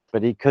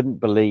 But he couldn't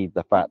believe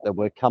the fact that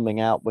we're coming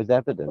out with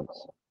evidence.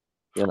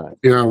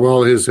 Yeah,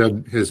 well, his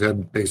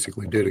head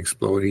basically did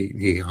explode.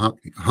 He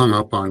hung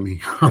up on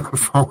me on the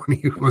phone.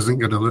 He wasn't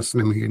going to listen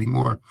to me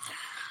anymore.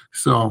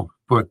 So,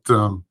 but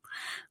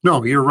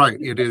no, you're right.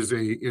 It is.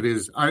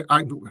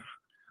 I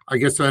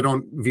guess I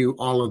don't view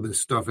all of this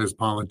stuff as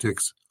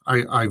politics.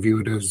 I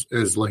view it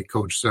as like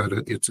Coach said,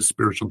 it's a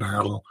spiritual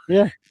battle.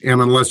 Yeah.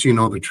 And unless you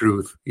know the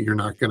truth, you're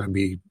not going to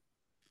be.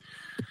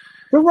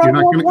 Right,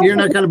 you're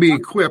not going to be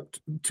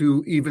equipped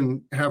to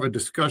even have a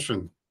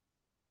discussion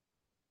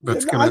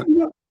that's going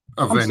to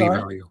of any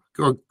value.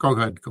 Go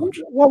ahead, Coach.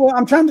 Well,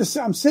 I'm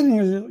sitting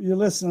here, you're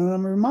listening, and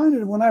I'm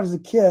reminded of when I was a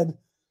kid,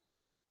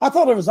 I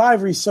thought it was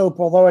Ivory soap,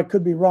 although I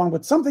could be wrong,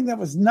 but something that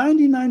was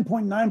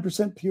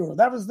 99.9% pure.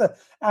 That was the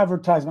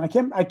advertisement.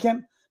 I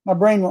can't, my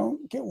brain won't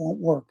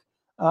work.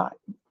 But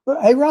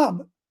hey,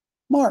 Rob,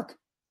 Mark,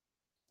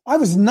 I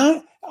was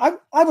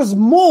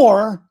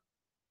more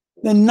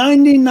than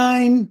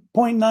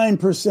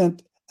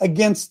 99.9%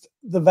 against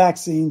the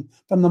vaccine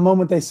from the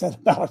moment they said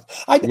about it.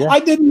 I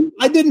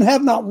didn't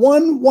have not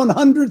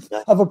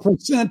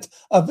 1/100%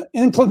 of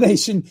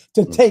inclination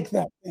to take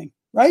that thing.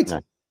 Right? No.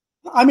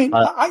 I mean,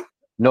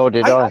 nor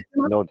did I.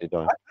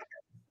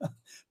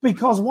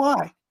 Because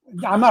why?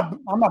 I'm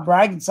not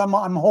bragging. I'm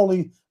a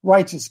holy,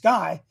 righteous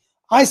guy.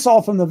 I saw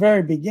from the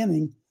very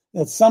beginning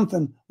that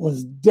something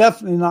was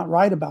definitely not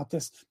right about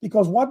this.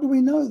 Because what do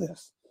we know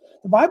this?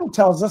 The Bible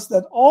tells us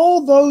that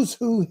all those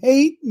who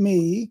hate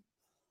me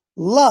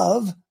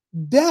love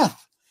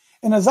death.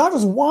 And as I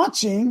was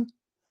watching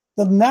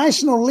the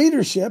national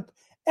leadership,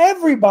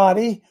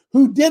 everybody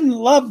who didn't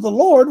love the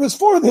Lord was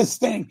for this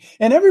thing.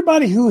 And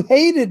everybody who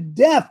hated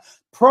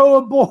death,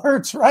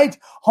 pro-aborts, right?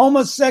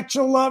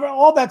 Homosexual lover,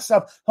 all that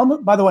stuff.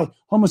 By the way,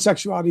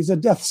 homosexuality is a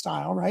death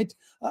style, right?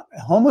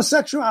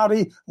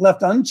 Homosexuality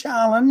left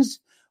unchallenged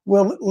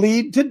will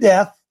lead to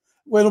death.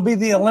 It'll be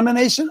the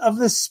elimination of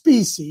the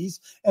species.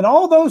 And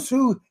all those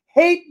who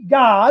hate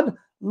God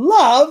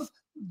love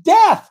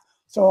death.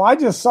 So I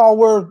just saw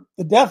where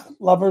the death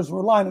lovers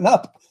were lining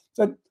up.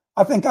 So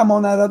I think I'm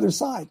on that other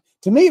side.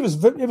 To me, it was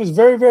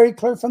very, very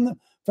clear from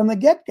the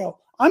get-go.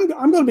 I'm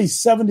going to be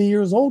 70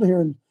 years old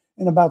here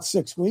in about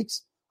 6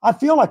 weeks. I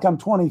feel like I'm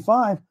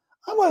 25.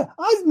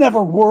 I've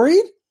never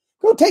worried.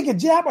 Go take a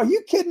jab. Are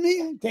you kidding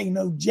me? I ain't taking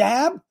no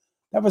jab.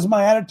 That was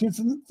my attitude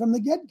from the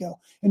get-go.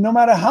 And no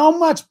matter how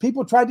much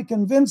people tried to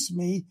convince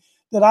me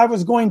that I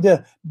was going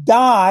to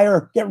die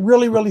or get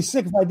really, really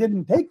sick if I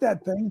didn't take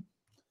that thing,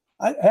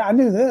 I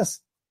knew this.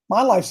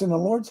 My life's in the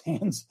Lord's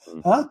hands.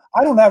 Huh?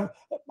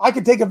 I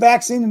could take a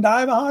vaccine and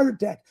die of a heart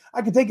attack.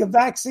 I could take a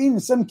vaccine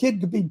and some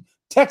kid could be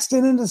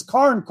texting in his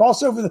car and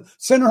cross over the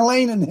center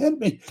lane and hit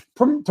me.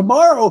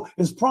 Tomorrow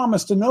is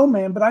promised to no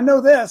man, but I know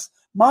this.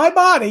 My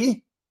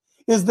body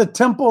is the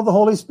temple of the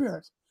Holy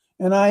Spirit,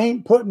 and I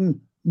ain't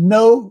putting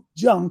no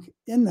junk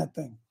in that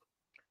thing.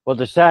 Well,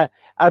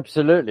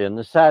 absolutely. And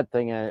the sad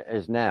thing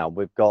is now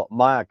we've got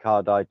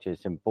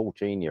myocarditis in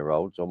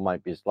 14-year-olds or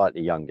maybe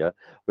slightly younger.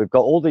 We've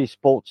got all these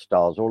sports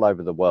stars all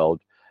over the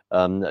world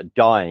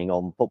dying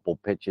on football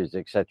pitches,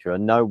 etc.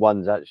 No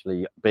one's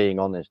actually being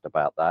honest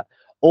about that.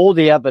 All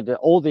the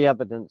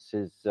evidence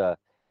is.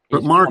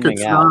 But Mark,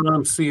 it's not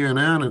on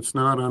CNN. It's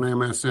not on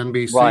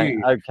MSNBC. Right.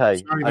 Okay.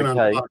 It's not even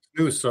on Fox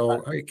News,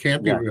 so it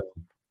can't be real.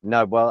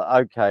 No. Well.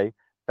 Okay.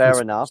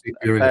 Fair enough.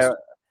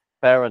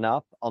 Fair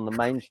enough. On the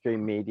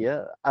mainstream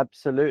media,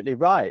 absolutely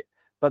right.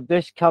 But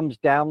this comes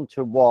down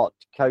to what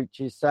Coach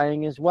is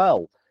saying as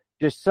well.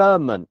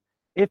 Discernment.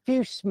 If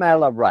you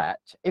smell a rat,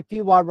 if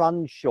you are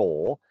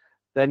unsure,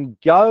 then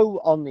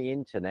go on the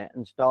internet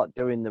and start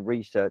doing the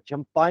research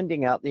and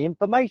finding out the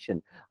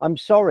information. I'm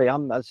sorry,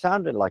 I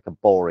sounded like a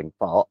boring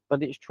fart,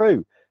 but it's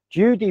true.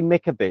 Judy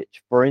Mikovits,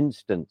 for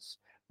instance,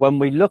 when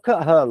we look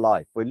at her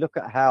life, we look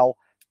at how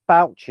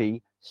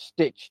Fauci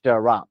stitched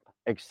her up,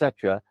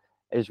 etc.,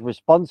 is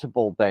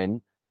responsible then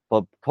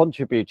for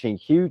contributing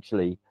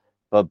hugely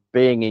for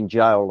being in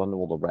jail and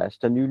all the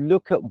rest. And you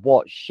look at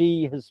what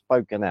she has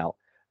spoken out,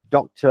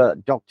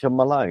 Dr.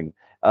 Malone,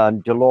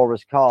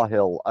 Dolores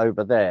Cahill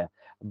over there,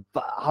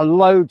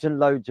 loads and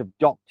loads of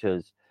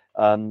doctors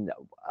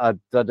that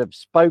have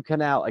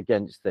spoken out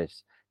against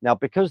this. Now,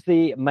 because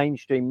the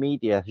mainstream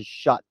media has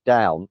shut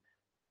down,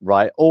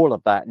 right, all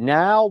of that,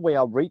 now we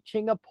are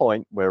reaching a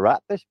point, we're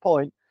at this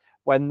point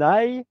when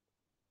they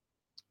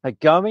are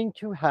going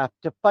to have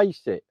to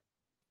face it.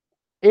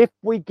 If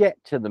we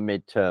get to the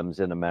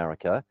midterms in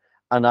America,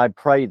 and I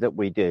pray that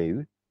we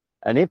do,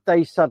 and if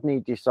they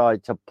suddenly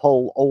decide to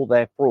pull all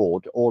their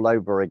fraud all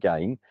over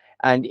again,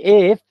 and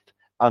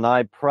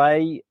I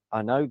pray,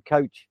 I know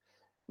Coach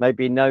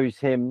maybe knows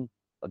him,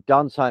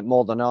 done something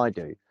more than I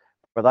do,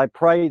 but I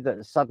pray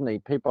that suddenly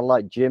people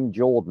like Jim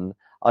Jordan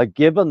are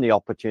given the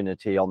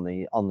opportunity on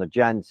the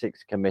Jan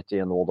 6 committee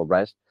and all the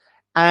rest,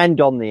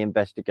 and on the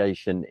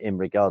investigation in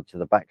regard to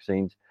the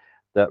vaccines,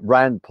 that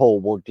Rand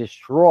Paul will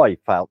destroy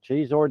Fauci.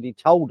 He's already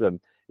told them.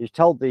 He's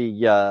told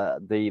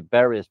the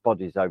various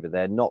bodies over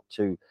there not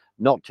to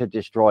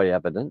destroy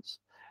evidence.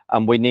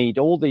 And we need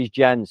all these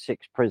Jan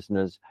 6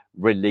 prisoners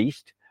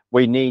released.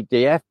 We need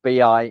the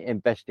FBI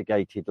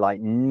investigated like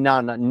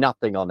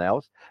nothing on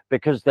else,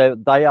 because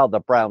they are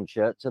the brown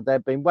shirts and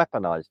they've been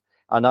weaponized.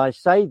 And I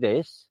say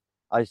this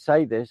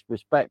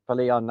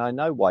respectfully, and I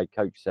know why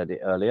Coach said it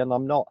earlier, and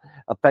I'm not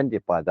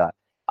offended by that.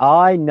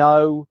 I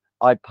know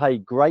I pay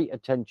great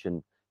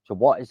attention to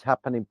what is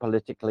happening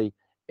politically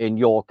in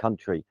your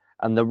country.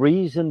 And the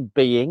reason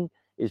being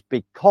is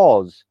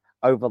because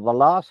over the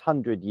last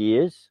 100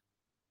 years,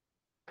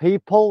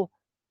 people,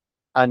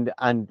 and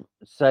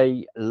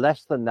say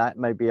less than that,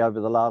 maybe over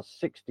the last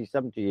 60,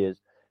 70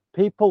 years,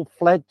 people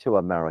fled to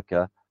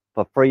America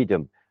for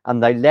freedom,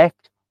 and they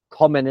left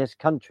communist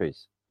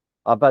countries.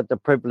 I've had the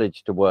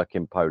privilege to work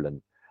in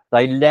Poland.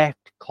 They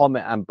left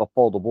and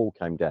before the wall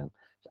came down.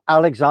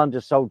 Alexander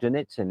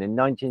Solzhenitsyn in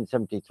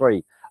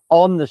 1973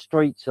 on the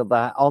steps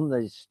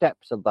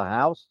of the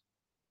House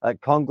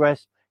at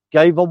Congress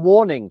gave a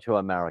warning to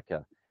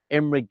America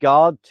in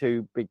regard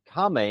to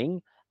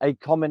becoming a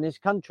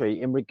communist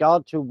country, in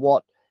regard to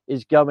what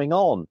is going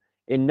on.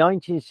 In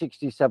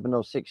 1967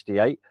 or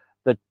 68,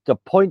 the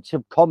points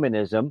of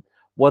communism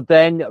were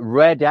then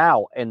read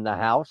out in the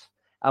House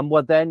and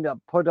were then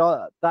put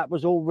on. That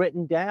was all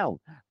written down.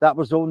 That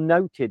was all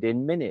noted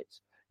in minutes.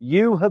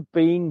 You have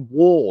been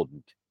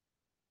warned.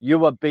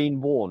 You have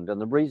been warned.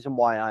 And the reason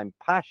why I'm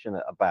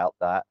passionate about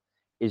that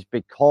is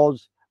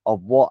because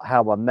of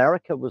how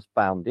America was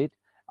founded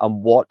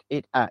and what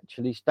it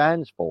actually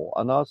stands for.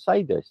 And I'll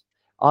say this,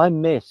 I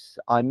miss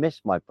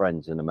my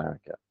friends in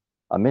America.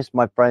 I miss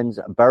my friends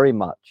very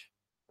much.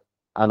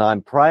 And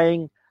I'm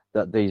praying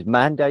that these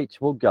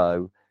mandates will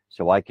go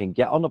so I can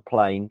get on a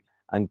plane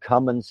and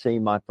come and see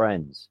my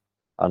friends.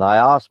 And I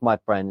ask my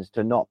friends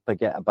to not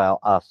forget about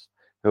us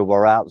who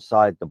are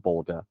outside the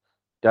border.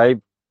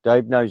 Dave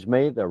knows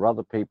me. There are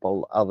other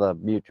people, other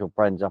mutual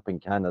friends up in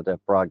Canada,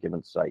 for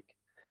argument's sake.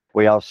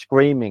 We are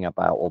screaming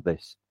about all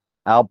this.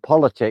 Our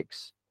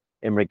politics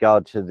in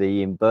regard to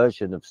the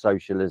inversion of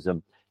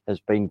socialism has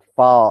been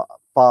far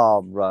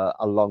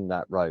along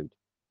that road.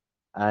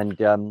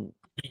 And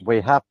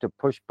we have to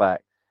push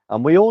back.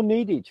 And we all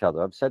need each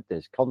other. I've said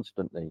this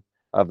constantly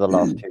over the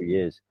last 2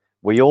 years.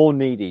 We all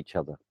need each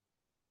other.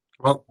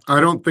 Well, I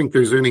don't think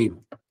there's any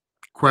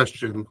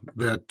question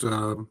that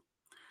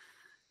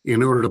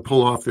in order to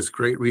pull off this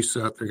great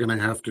reset, they're going to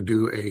have to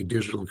do a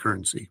digital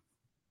currency.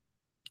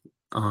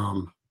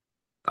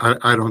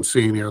 I don't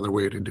see any other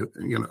way to do,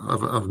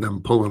 of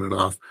them pulling it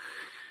off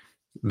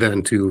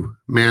than to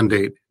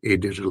mandate a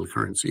digital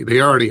currency. They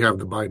already have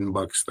the Biden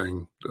bucks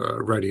thing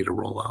ready to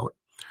roll out.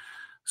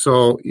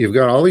 So you've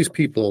got all these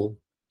people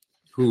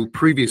who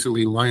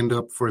previously lined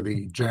up for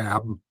the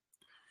jab,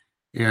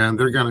 and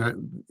they're gonna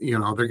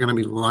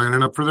be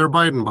lining up for their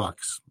Biden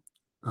bucks,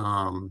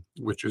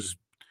 which is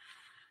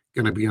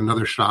going to be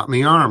another shot in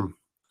the arm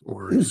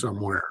or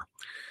somewhere.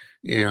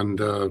 And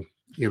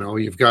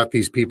you've got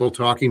these people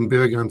talking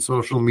big on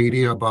social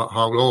media about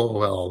how,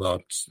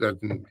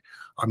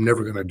 I'm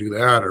never going to do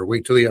that, or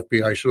wait till the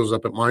FBI shows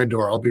up at my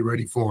door, I'll be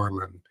ready for him.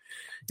 And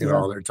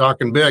they're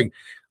talking big,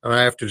 and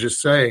I have to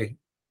just say,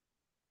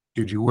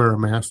 did you wear a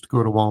mask to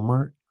go to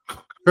Walmart?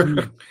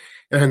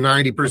 And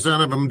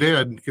 90% of them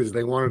did, because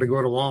they wanted to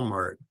go to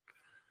Walmart.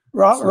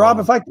 Rob,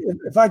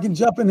 if I can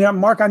jump in there,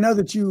 Mark, I know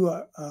that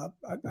you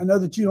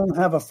don't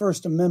have a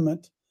First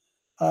Amendment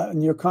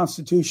in your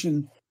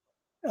Constitution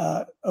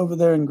over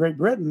there in Great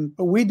Britain,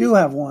 but we do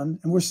have one,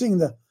 and we're seeing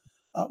the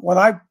what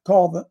I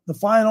call the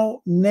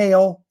final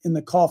nail in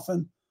the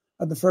coffin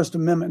of the First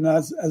Amendment. And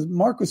as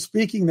Mark was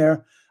speaking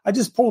there, I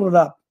just pulled it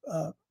up.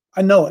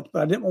 I know it,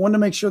 but I wanted to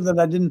make sure that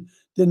I didn't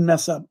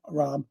mess up,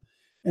 Rob,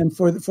 and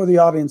for the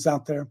audience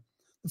out there.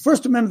 The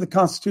First Amendment of the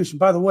Constitution,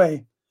 by the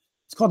way,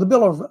 it's called the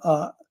Bill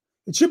of.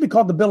 It should be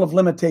called the Bill of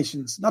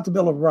Limitations, not the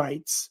Bill of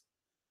Rights,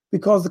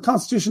 because the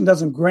Constitution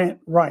doesn't grant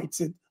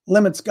rights; it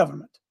limits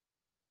government.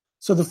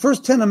 So the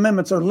first 10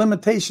 amendments are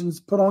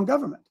limitations put on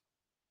government.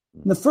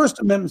 And the First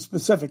Amendment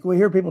specific, we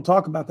hear people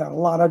talk about that a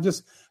lot. I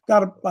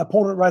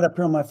pulled it right up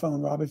here on my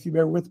phone, Rob, if you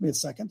bear with me a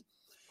second.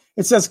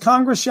 It says,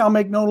 Congress shall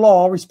make no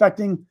law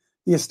respecting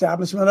the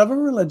establishment of a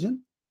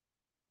religion.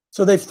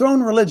 So they've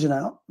thrown religion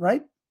out,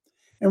 right?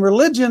 And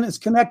religion is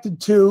connected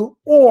to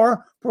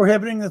or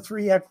prohibiting the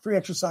free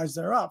exercise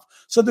thereof.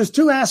 So there's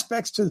two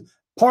aspects to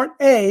Part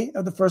A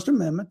of the First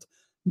Amendment.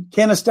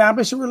 Can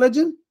establish a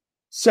religion,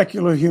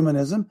 secular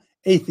humanism,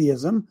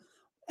 atheism,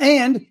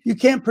 and you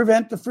can't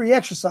prevent the free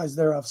exercise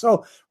thereof.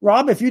 So,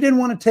 Rob, if you didn't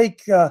want to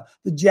take the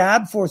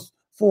jab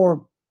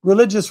for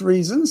religious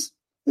reasons,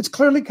 it's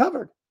clearly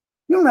covered.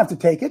 You don't have to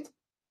take it.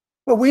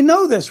 But we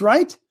know this,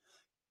 right?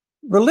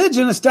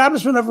 Religion,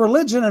 establishment of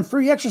religion and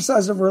free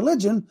exercise of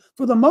religion,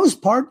 for the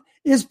most part,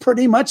 is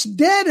pretty much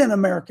dead in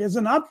America, is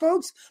it not,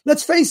 folks?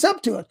 Let's face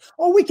up to it.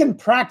 Oh, we can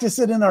practice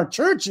it in our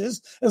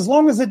churches as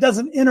long as it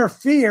doesn't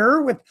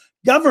interfere with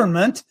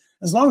government,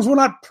 as long as we're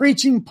not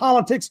preaching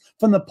politics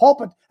from the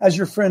pulpit, as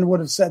your friend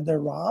would have said there,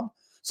 Rob.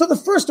 So the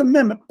First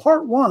Amendment,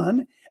 Part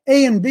 1,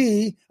 A and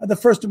B of the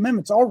First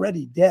Amendment's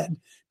already dead,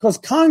 because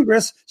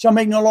Congress shall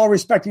make no law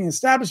respecting the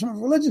establishment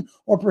of religion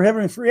or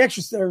prohibiting free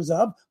exercise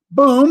thereof.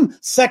 Boom.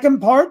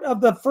 Second part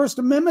of the First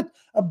Amendment,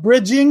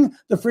 abridging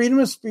the freedom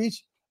of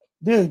speech.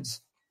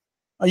 Dudes,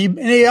 are you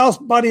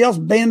anybody else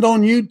banned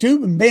on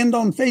YouTube and banned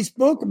on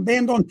Facebook and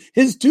banned on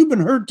his tube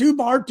and her tube,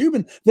 our tube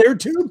and their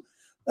tube?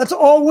 That's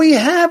all we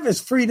have is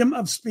freedom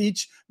of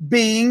speech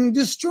being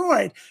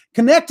destroyed,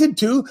 connected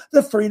to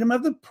the freedom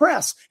of the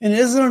press. And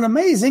isn't it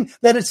amazing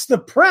that it's the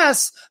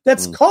press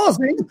that's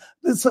causing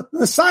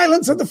the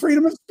silence of the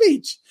freedom of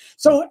speech?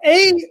 So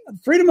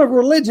freedom of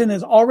religion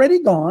is already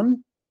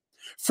gone.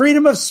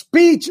 Freedom of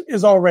speech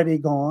is already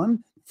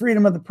gone.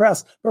 Freedom of the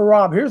press. But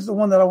Rob, here's the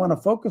one that I want to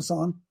focus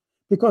on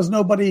because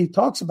nobody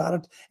talks about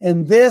it.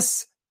 And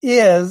this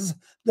is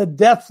the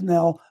death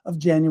knell of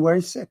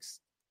January 6th.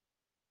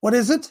 What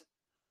is it?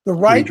 The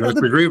right of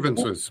the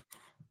grievances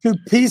to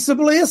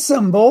peaceably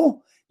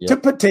assemble to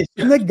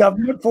petition the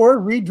government for a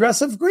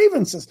redress of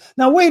grievances.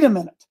 Now, wait a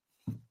minute.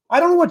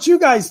 I don't know what you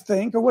guys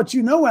think or what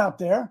you know out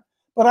there,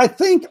 but I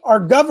think our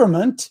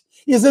government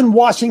is in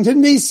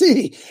Washington,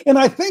 D.C. And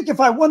I think if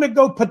I want to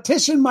go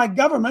petition my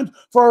government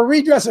for a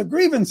redress of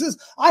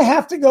grievances, I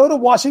have to go to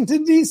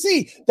Washington,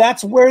 D.C.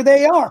 That's where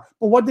they are.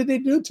 But what did they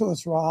do to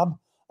us, Rob?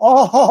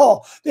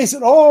 Oh, they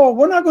said,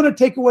 we're not going to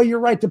take away your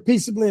right to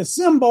peaceably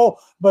assemble,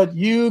 but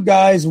you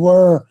guys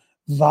were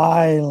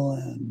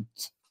violent.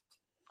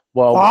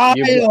 Well,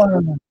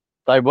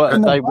 they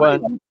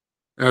weren't.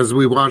 As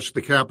we watched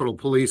the Capitol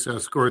Police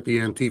escort the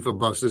Antifa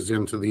buses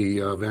into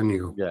the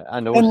venue. Yeah,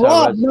 and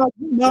also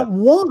not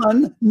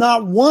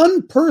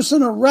one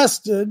person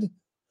arrested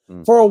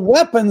for a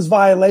weapons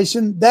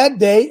violation that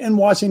day in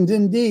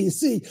Washington,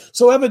 D.C.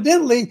 So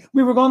evidently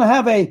we were going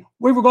to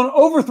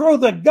overthrow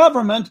the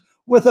government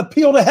with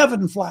appeal to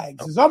heaven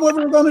flags. Is that what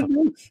we were going to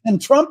do?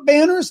 And Trump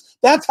banners?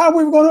 That's how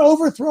we were going to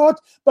overthrow it.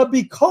 But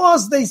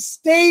because they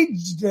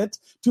staged it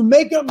to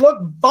make it look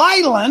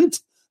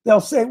violent,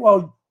 they'll say,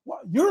 well,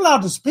 you're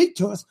allowed to speak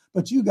to us,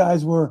 but you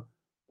were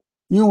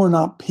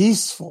not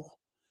peaceful.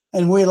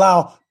 And we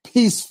allow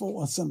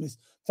peaceful assemblies.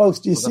 Folks,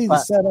 do you see the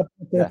setup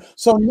there? Yeah.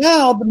 So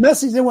now the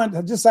message they went,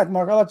 just a second,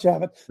 Mark, I'll let you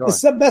have it. Sure.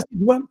 The message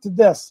went to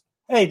this.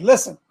 Hey,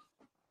 listen,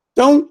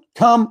 don't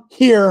come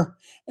here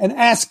and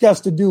ask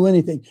us to do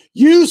anything.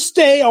 You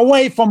stay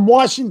away from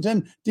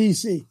Washington,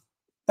 D.C.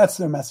 That's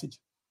their message.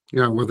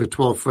 Yeah, with a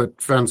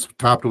 12-foot fence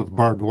topped with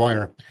barbed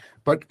wire.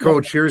 But,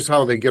 Coach, here's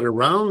how they get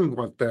around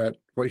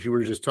what you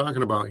were just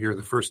talking about here,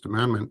 the First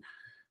Amendment.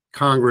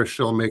 Congress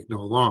shall make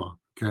no law,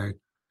 okay?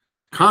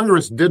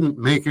 Congress didn't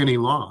make any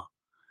law,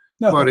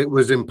 but it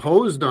was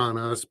imposed on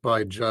us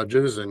by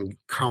judges and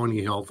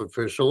county health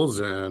officials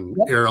and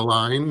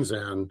airlines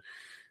and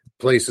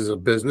places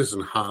of business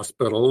and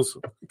hospitals.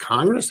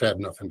 Congress had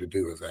nothing to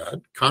do with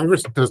that.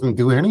 Congress doesn't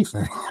do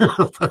anything.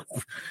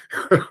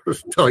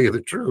 Tell you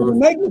the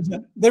truth.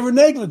 They were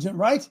negligent,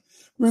 right?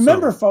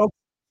 Remember, folks,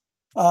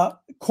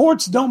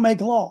 courts don't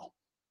make law.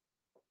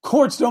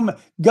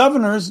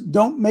 Governors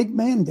don't make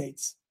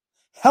mandates.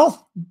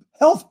 Health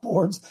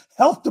boards,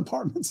 health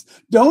departments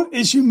don't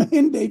issue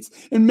mandates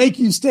and make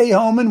you stay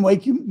home and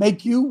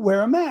make you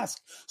wear a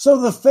mask.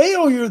 So the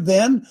failure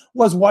then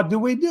was, what do?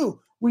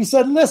 We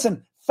said,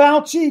 listen,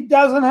 Fauci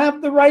doesn't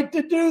have the right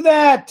to do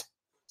that.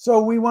 So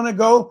we want to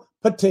go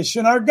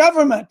petition our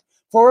government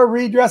for a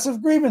redress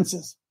of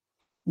grievances.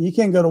 You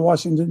can't go to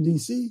Washington,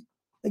 D.C.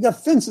 They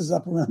got fences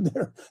up around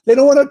there. They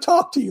don't want to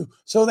talk to you.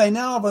 So they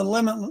now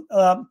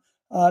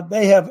have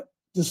they have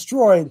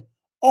destroyed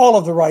all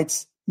of the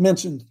rights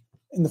mentioned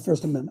in the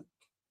First Amendment.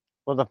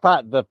 Well, the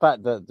fact that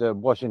the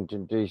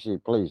Washington, D.C.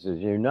 police, as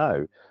you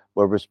know,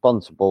 were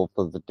responsible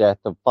for the death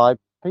of 5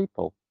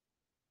 people,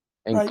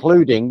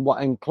 including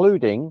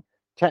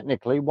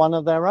technically one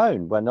of their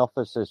own, when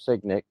Officer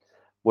Signick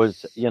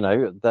was,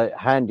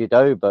 handed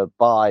over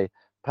by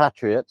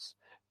patriots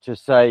to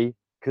say,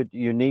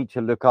 you need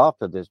to look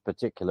after this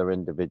particular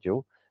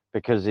individual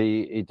because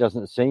he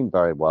doesn't seem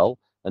very well.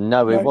 And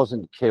no, he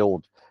wasn't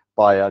killed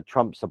by a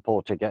Trump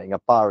supporter getting a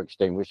fire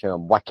extinguisher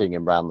and whacking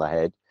him round the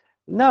head.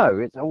 No,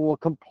 it's all a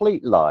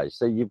complete lie.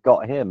 So you've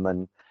got him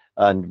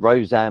and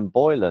Roseanne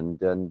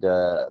Boyland and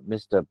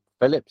Mr.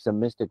 Phillips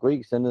and Mr.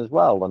 Greekson as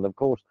well. And of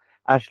course,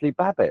 Ashley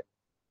Babbitt.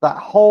 That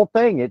whole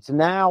thing,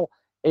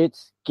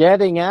 it's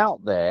getting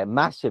out there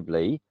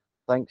massively,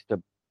 thanks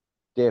to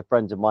dear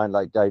friends of mine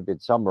like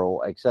David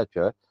Summerall,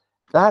 etc.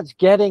 That's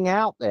getting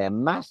out there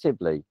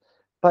massively.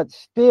 But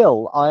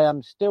still, I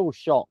am still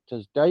shocked,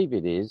 as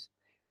David is,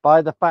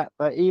 by the fact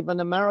that even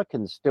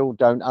Americans still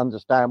don't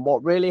understand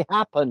what really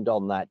happened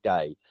on that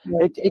day.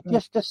 It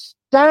just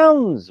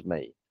astounds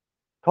me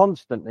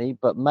constantly,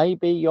 but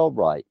maybe you're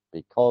right,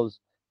 because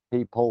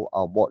people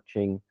are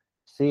watching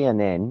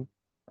CNN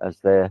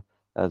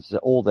as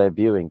all their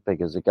viewing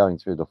figures are going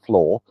through the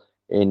floor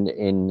in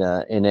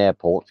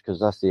airports, because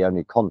that's the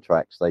only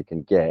contracts they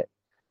can get.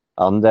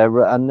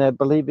 They're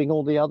believing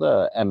all the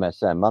other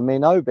MSM. I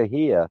mean, over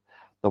here,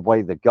 the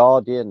way the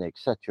Guardian,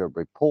 etc.,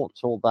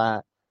 reports all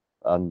that,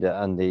 and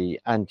the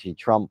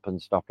anti-Trump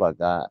and stuff like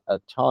that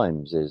at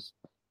times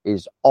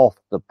is off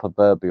the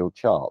proverbial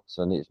charts,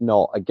 and it's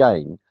not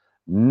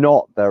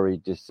very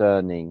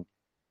discerning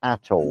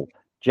at all.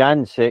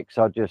 Jan 6,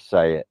 I'll just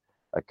say it,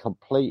 a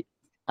complete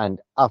and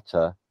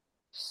utter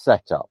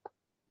setup,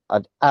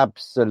 an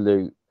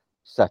absolute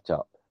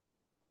setup.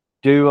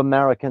 Do the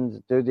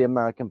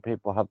American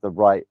people have the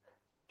right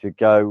to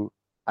go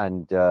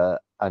and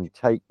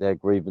take their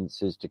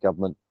grievances to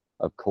government?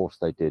 Of course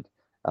they did,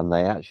 and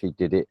they actually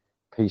did it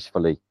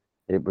peacefully.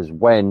 It was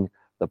when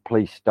the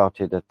police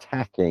started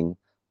attacking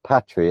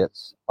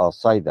patriots, I'll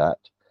say that.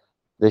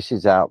 This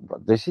is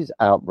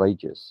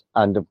outrageous.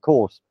 And of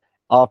course,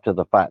 after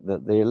the fact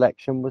that the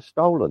election was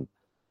stolen,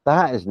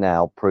 that is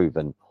now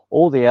proven.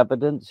 All the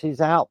evidence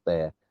is out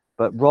there.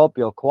 But Rob,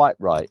 you're quite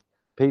right.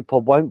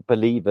 People won't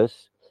believe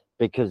us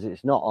because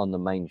it's not on the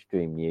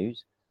mainstream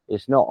news.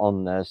 It's not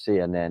on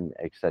CNN,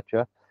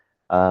 etc.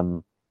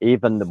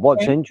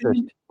 What's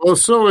interesting. Well,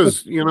 so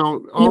is,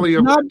 all the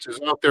evidence is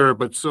out there,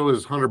 but so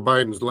is Hunter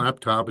Biden's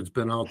laptop. It's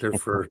been out there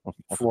for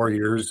 4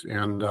 years,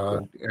 and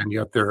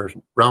yet they're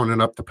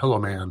rounding up the pillow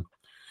man.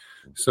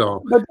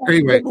 So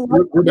anyway,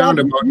 we're down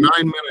to about 9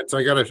 minutes.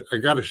 I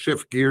gotta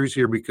shift gears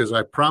here because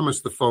I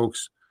promised the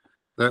folks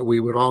that we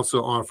would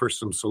also offer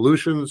some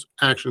solutions,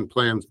 action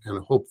plans,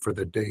 and hope for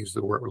the days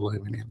that we're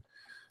living in.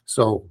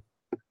 So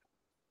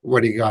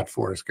what do you got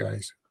for us,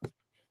 guys?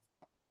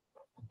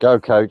 Go,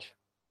 Coach.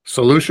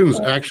 Solutions,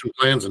 action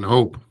plans, and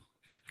hope.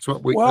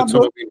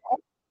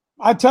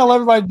 I tell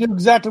everybody to do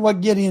exactly what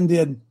Gideon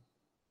did.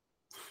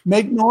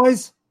 Make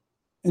noise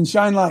and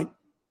shine light.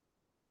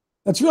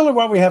 That's really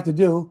what we have to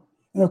do.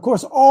 And of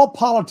course, all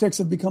politics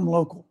have become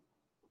local.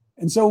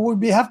 And so we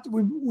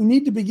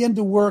need to begin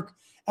to work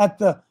at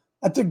the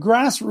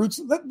grassroots.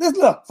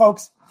 Look,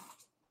 folks,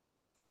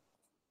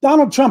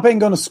 Donald Trump ain't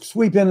going to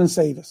sweep in and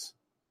save us.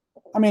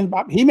 I mean,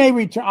 he may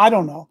return. I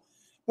don't know.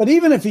 But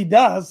even if he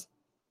does,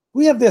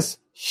 we have this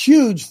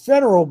huge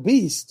federal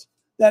beast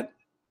that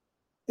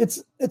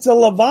it's a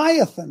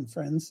Leviathan,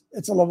 friends.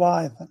 It's a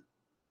Leviathan.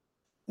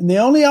 And the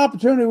only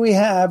opportunity we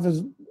have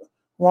is,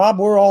 Rob,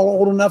 we're all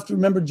old enough to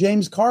remember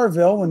James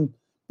Carville when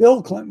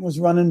Bill Clinton was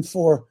running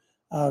for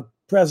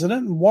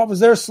president. And what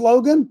was their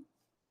slogan?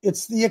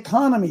 It's the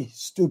economy,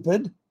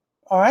 stupid.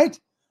 All right?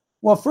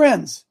 Well,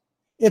 friends,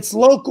 it's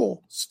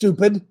local,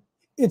 stupid.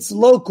 It's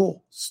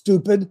local,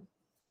 stupid.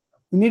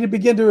 We need to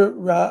begin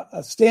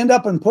to stand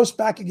up and push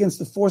back against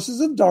the forces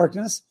of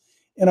darkness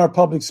in our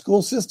public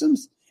school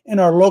systems, in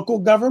our local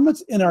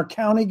governments, in our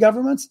county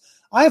governments.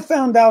 I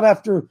found out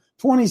after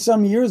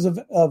 20-some years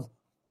of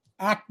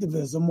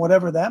activism,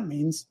 whatever that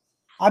means.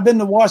 I've been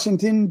to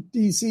Washington,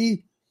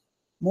 D.C.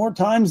 more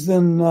times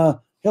than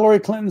Hillary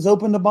Clinton's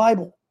opened a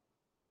Bible.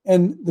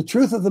 And the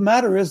truth of the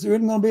matter is there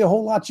isn't going to be a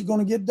whole lot you're going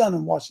to get done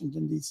in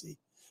Washington, D.C.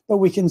 But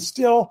we can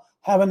still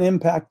have an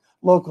impact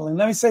locally. And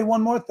let me say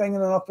one more thing,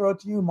 and then I'll throw it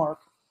to you, Mark.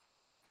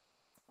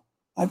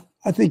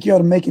 I think you ought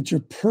to make it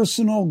your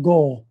personal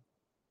goal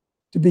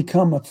to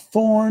become a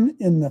thorn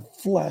in the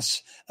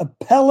flesh, a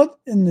pellet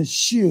in the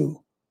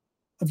shoe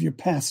of your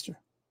pastor.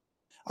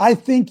 I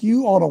think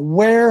you ought to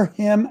wear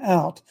him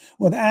out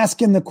with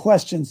asking the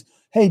questions.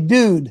 Hey,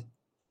 dude,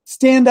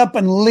 stand up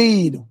and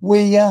lead,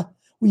 will ya?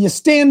 Will you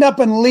stand up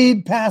and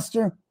lead,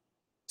 pastor?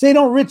 So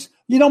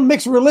you don't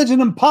mix religion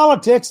and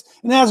politics,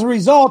 and as a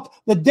result,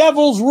 the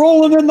devil's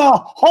rolling in the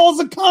halls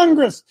of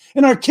Congress,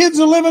 and our kids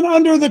are living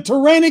under the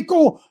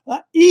tyrannical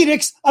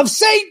edicts of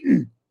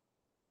Satan.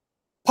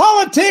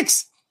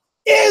 Politics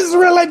is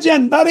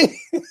religion,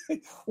 buddy.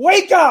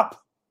 Wake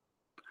up.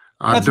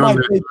 I've done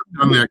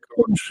that,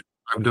 Coach.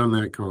 I've done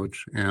that,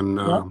 Coach, and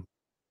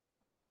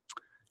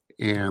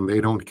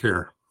they don't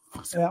care.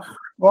 Yeah.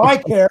 Well, I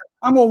care.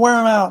 I'm gonna wear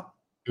them out.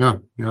 Yeah.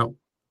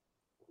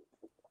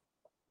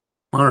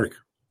 Mark.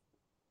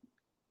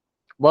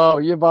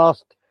 Well, you've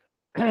asked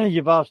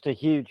a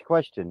huge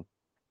question.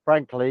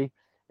 Frankly,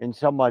 in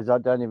some ways, I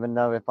don't even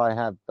know if I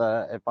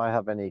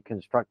have any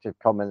constructive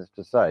comments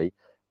to say.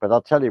 But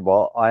I'll tell you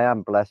what, I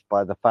am blessed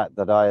by the fact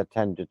that I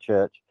attend a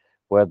church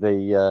where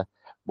the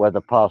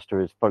pastor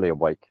is fully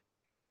awake.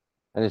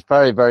 And it's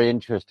very, very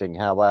interesting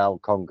how our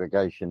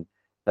congregation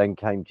then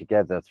came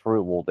together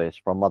through all this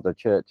from other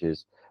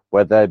churches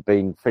where they've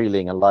been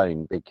feeling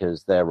alone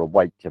because they're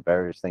awake to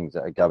various things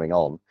that are going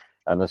on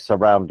and are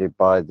surrounded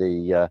by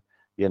the,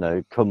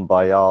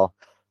 kumbaya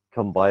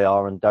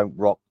and don't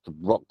rock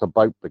the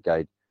boat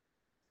brigade.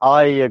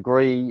 I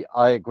agree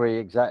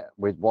exactly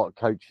with what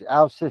Coach,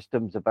 our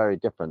systems are very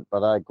different,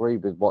 but I agree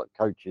with what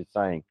Coach is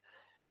saying.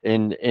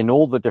 In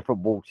all the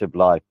different walks of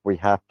life, we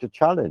have to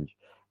challenge,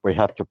 we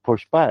have to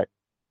push back,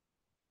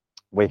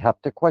 we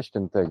have to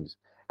question things.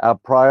 Our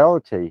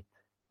priority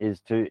is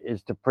to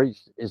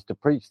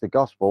preach the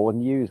gospel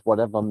and use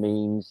whatever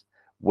means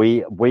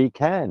we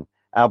can.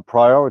 Our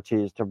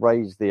priority is to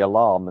raise the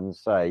alarm and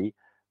say,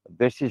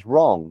 this is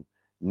wrong.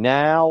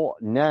 Now,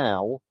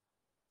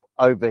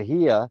 over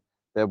here,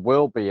 there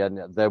will be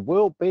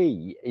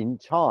in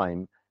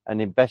time an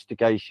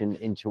investigation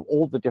into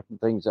all the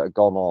different things that have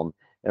gone on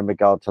in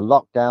regard to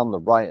lockdown,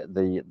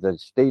 the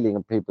stealing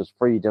of people's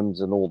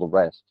freedoms and all the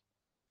rest.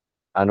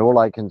 And all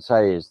I can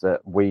say is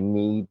that we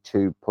need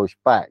to push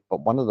back.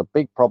 But one of the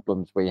big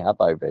problems we have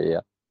over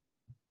here,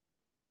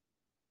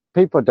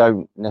 people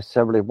don't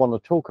necessarily want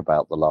to talk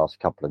about the last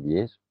couple of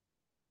years.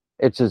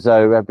 It's as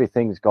though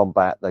everything's gone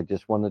back. They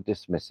just want to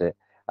dismiss it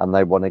and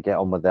they want to get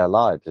on with their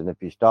lives. And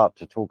if you start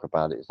to talk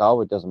about it, it's,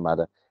 oh, it doesn't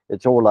matter.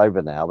 It's all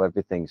over now.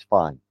 Everything's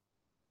fine.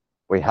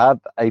 We have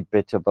a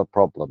bit of a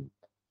problem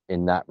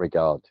in that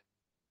regard.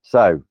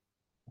 So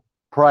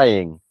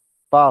praying,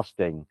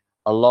 fasting,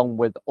 along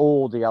with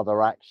all the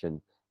other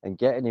action and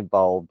getting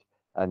involved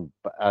and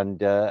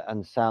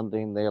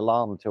sounding the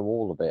alarm to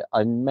all of it.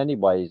 In many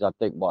ways, I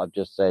think what I've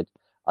just said,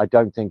 I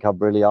don't think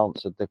I've really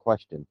answered the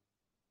question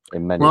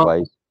in many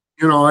ways.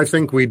 You know, I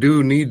think we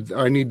need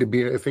to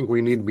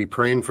be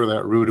praying for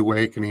that rude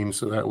awakening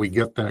so that we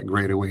get that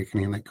great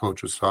awakening that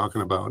Coach was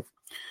talking about.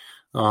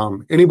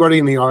 Anybody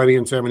in the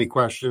audience have any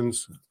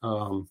questions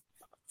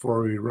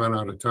before we run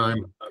out of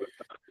time?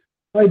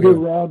 I do,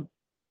 Rob.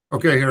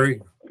 Okay,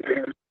 Harry.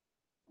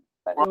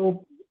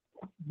 Well,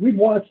 we've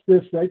watched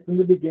this right from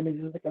the beginning,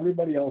 just like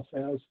everybody else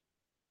has.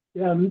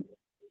 And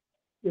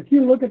if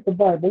you look at the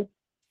Bible,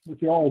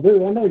 which you all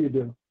do, I know you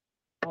do,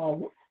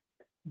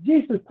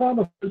 Jesus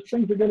promises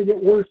things are going to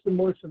get worse and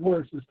worse and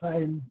worse as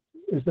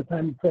the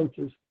time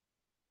approaches.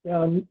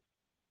 And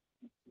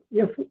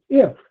if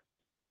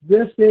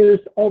this is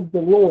of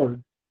the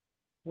Lord,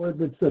 where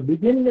it's the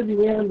beginning of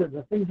the end and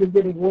the things are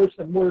getting worse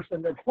and worse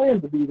and they're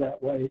planned to be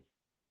that way,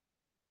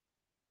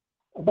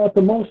 about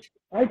the most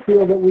I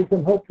feel that we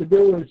can hope to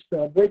do is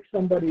wake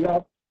somebody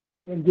up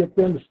and get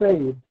them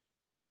saved.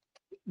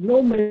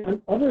 No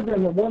man other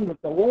than the one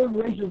that the Lord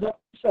raises up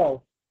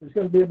himself is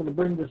going to be able to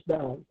bring this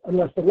down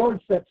unless the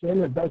Lord steps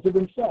in and does it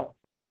himself.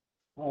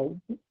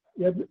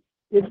 There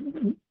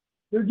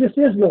just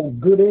is no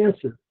good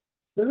answer.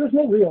 There is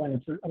no real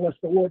answer unless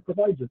the Lord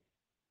provides it.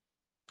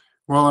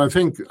 Well, I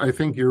think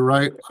you're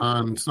right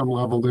on some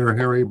level there,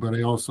 Harry, but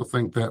I also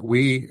think that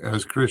we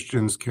as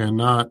Christians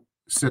cannot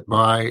sit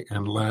by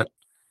and let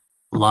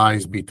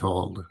lies be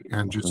told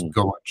and just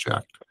go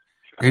unchecked.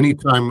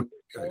 Anytime,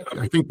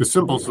 I think the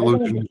simple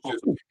solution is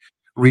just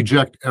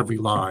reject every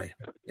lie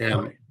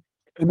and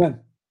Amen.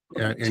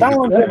 And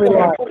challenge every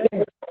lie.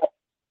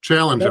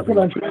 Challenge every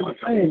lie. That's what I'm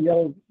trying to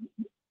say.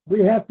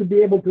 We have to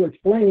be able to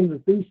explain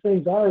that these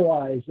things are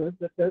lies, that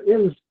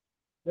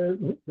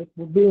that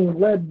we're being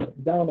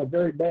led down a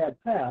very bad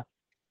path.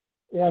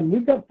 And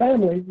we've got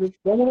family that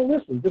don't want to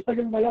listen, just like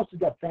everybody else has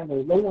got family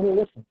that don't want to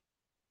listen.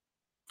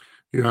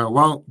 Yeah,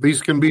 well,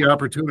 these can be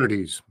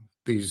opportunities.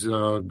 These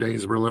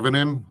days we're living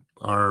in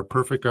are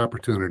perfect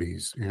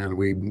opportunities, and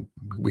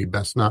we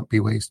best not be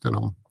wasting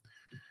them.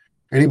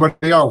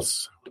 Anybody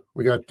else?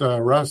 We got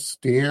Russ,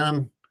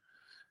 Deanne,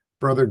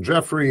 Brother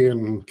Jeffrey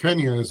in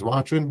Kenya is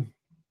watching.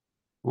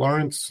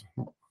 Lawrence.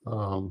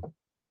 Who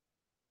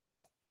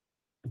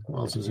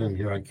else is in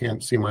here? I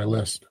can't see my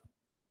list.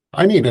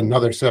 I need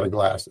another set of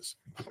glasses.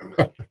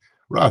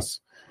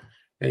 Russ,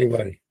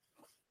 anybody?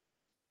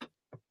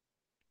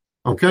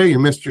 Okay, you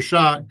missed your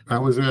shot.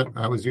 That was it.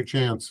 That was your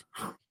chance.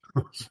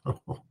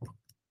 So,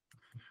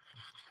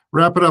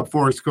 wrap it up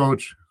for us,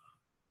 Coach.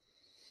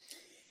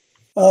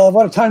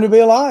 What a time to be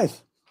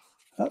alive.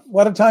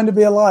 What a time to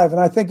be alive. And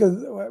I think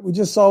we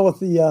just saw with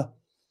the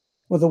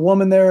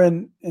woman there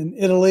in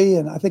Italy,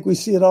 and I think we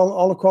see it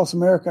all across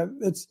America.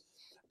 It's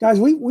guys,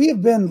 we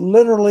have been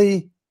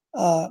literally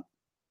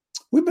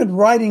we've been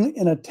riding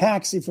in a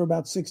taxi for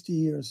about 60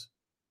 years.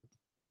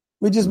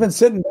 We've just been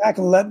sitting back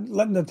and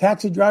letting the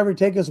taxi driver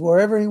take us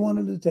wherever he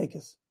wanted to take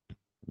us.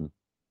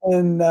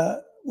 And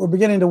we're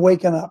beginning to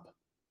waken up.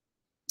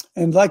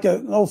 And like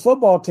an old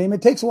football team,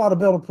 it takes a while to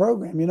build a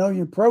program. You know,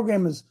 your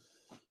program is,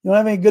 you don't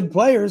have any good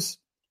players,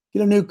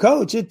 get a new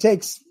coach. It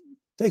takes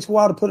a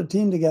while to put a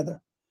team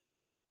together.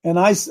 And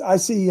I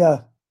see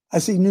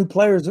new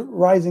players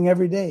rising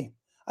every day.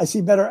 I see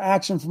better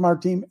action from our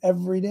team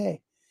every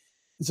day.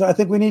 And so I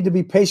think we need to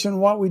be patient in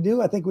what we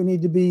do. I think we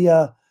need to be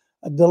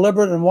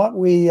deliberate in what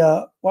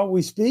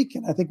we speak,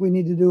 and I think we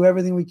need to do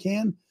everything we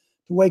can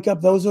to wake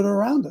up those that are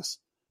around us.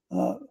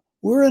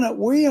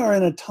 We are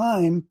in a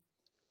time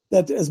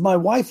that, as my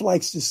wife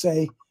likes to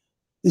say,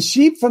 the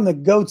sheep from the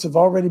goats have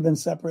already been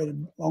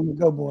separated long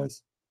ago,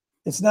 boys.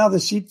 It's now the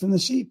sheep from the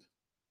sheep.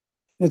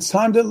 It's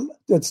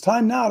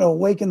time now to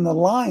awaken the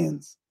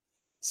lions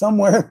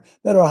somewhere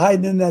that are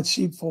hiding in that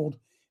sheepfold.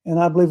 And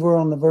I believe we're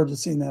on the verge of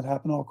seeing that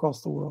happen all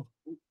across the world.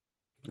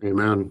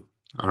 Amen.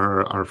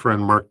 Our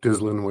friend Mark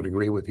Dislin would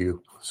agree with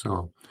you.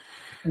 So,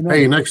 Amen.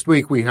 Hey, next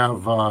week we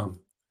have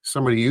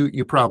somebody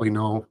you probably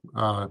know,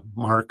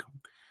 Mark.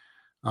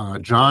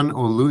 John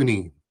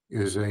O'Looney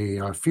is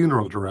a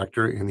funeral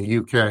director in the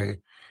UK,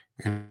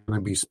 and I'm going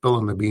to be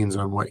spilling the beans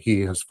on what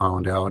he has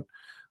found out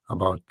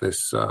about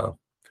this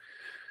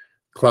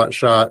clot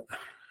shot,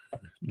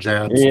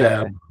 jab,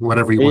 stab,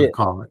 whatever you want to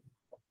call it.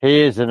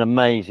 He is an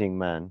amazing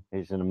man.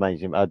 He's an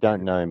amazing. I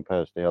don't know him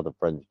personally. Other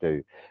friends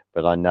do,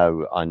 but I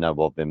know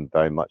of him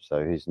very much.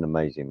 So he's an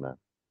amazing man.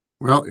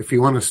 Well, if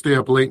you want to stay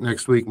up late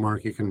next week,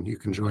 Mark, you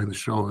can join the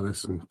show with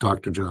us and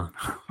talk to John.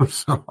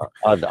 So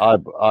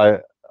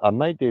I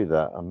may do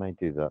that. I might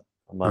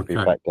be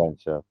back down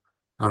south.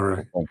 All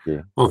right. Thank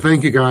you. Well,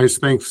 thank you, guys.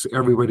 Thanks,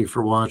 everybody,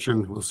 for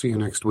watching. We'll see you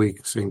next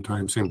week, same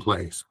time, same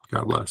place.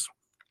 God bless.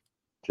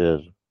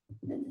 Cheers.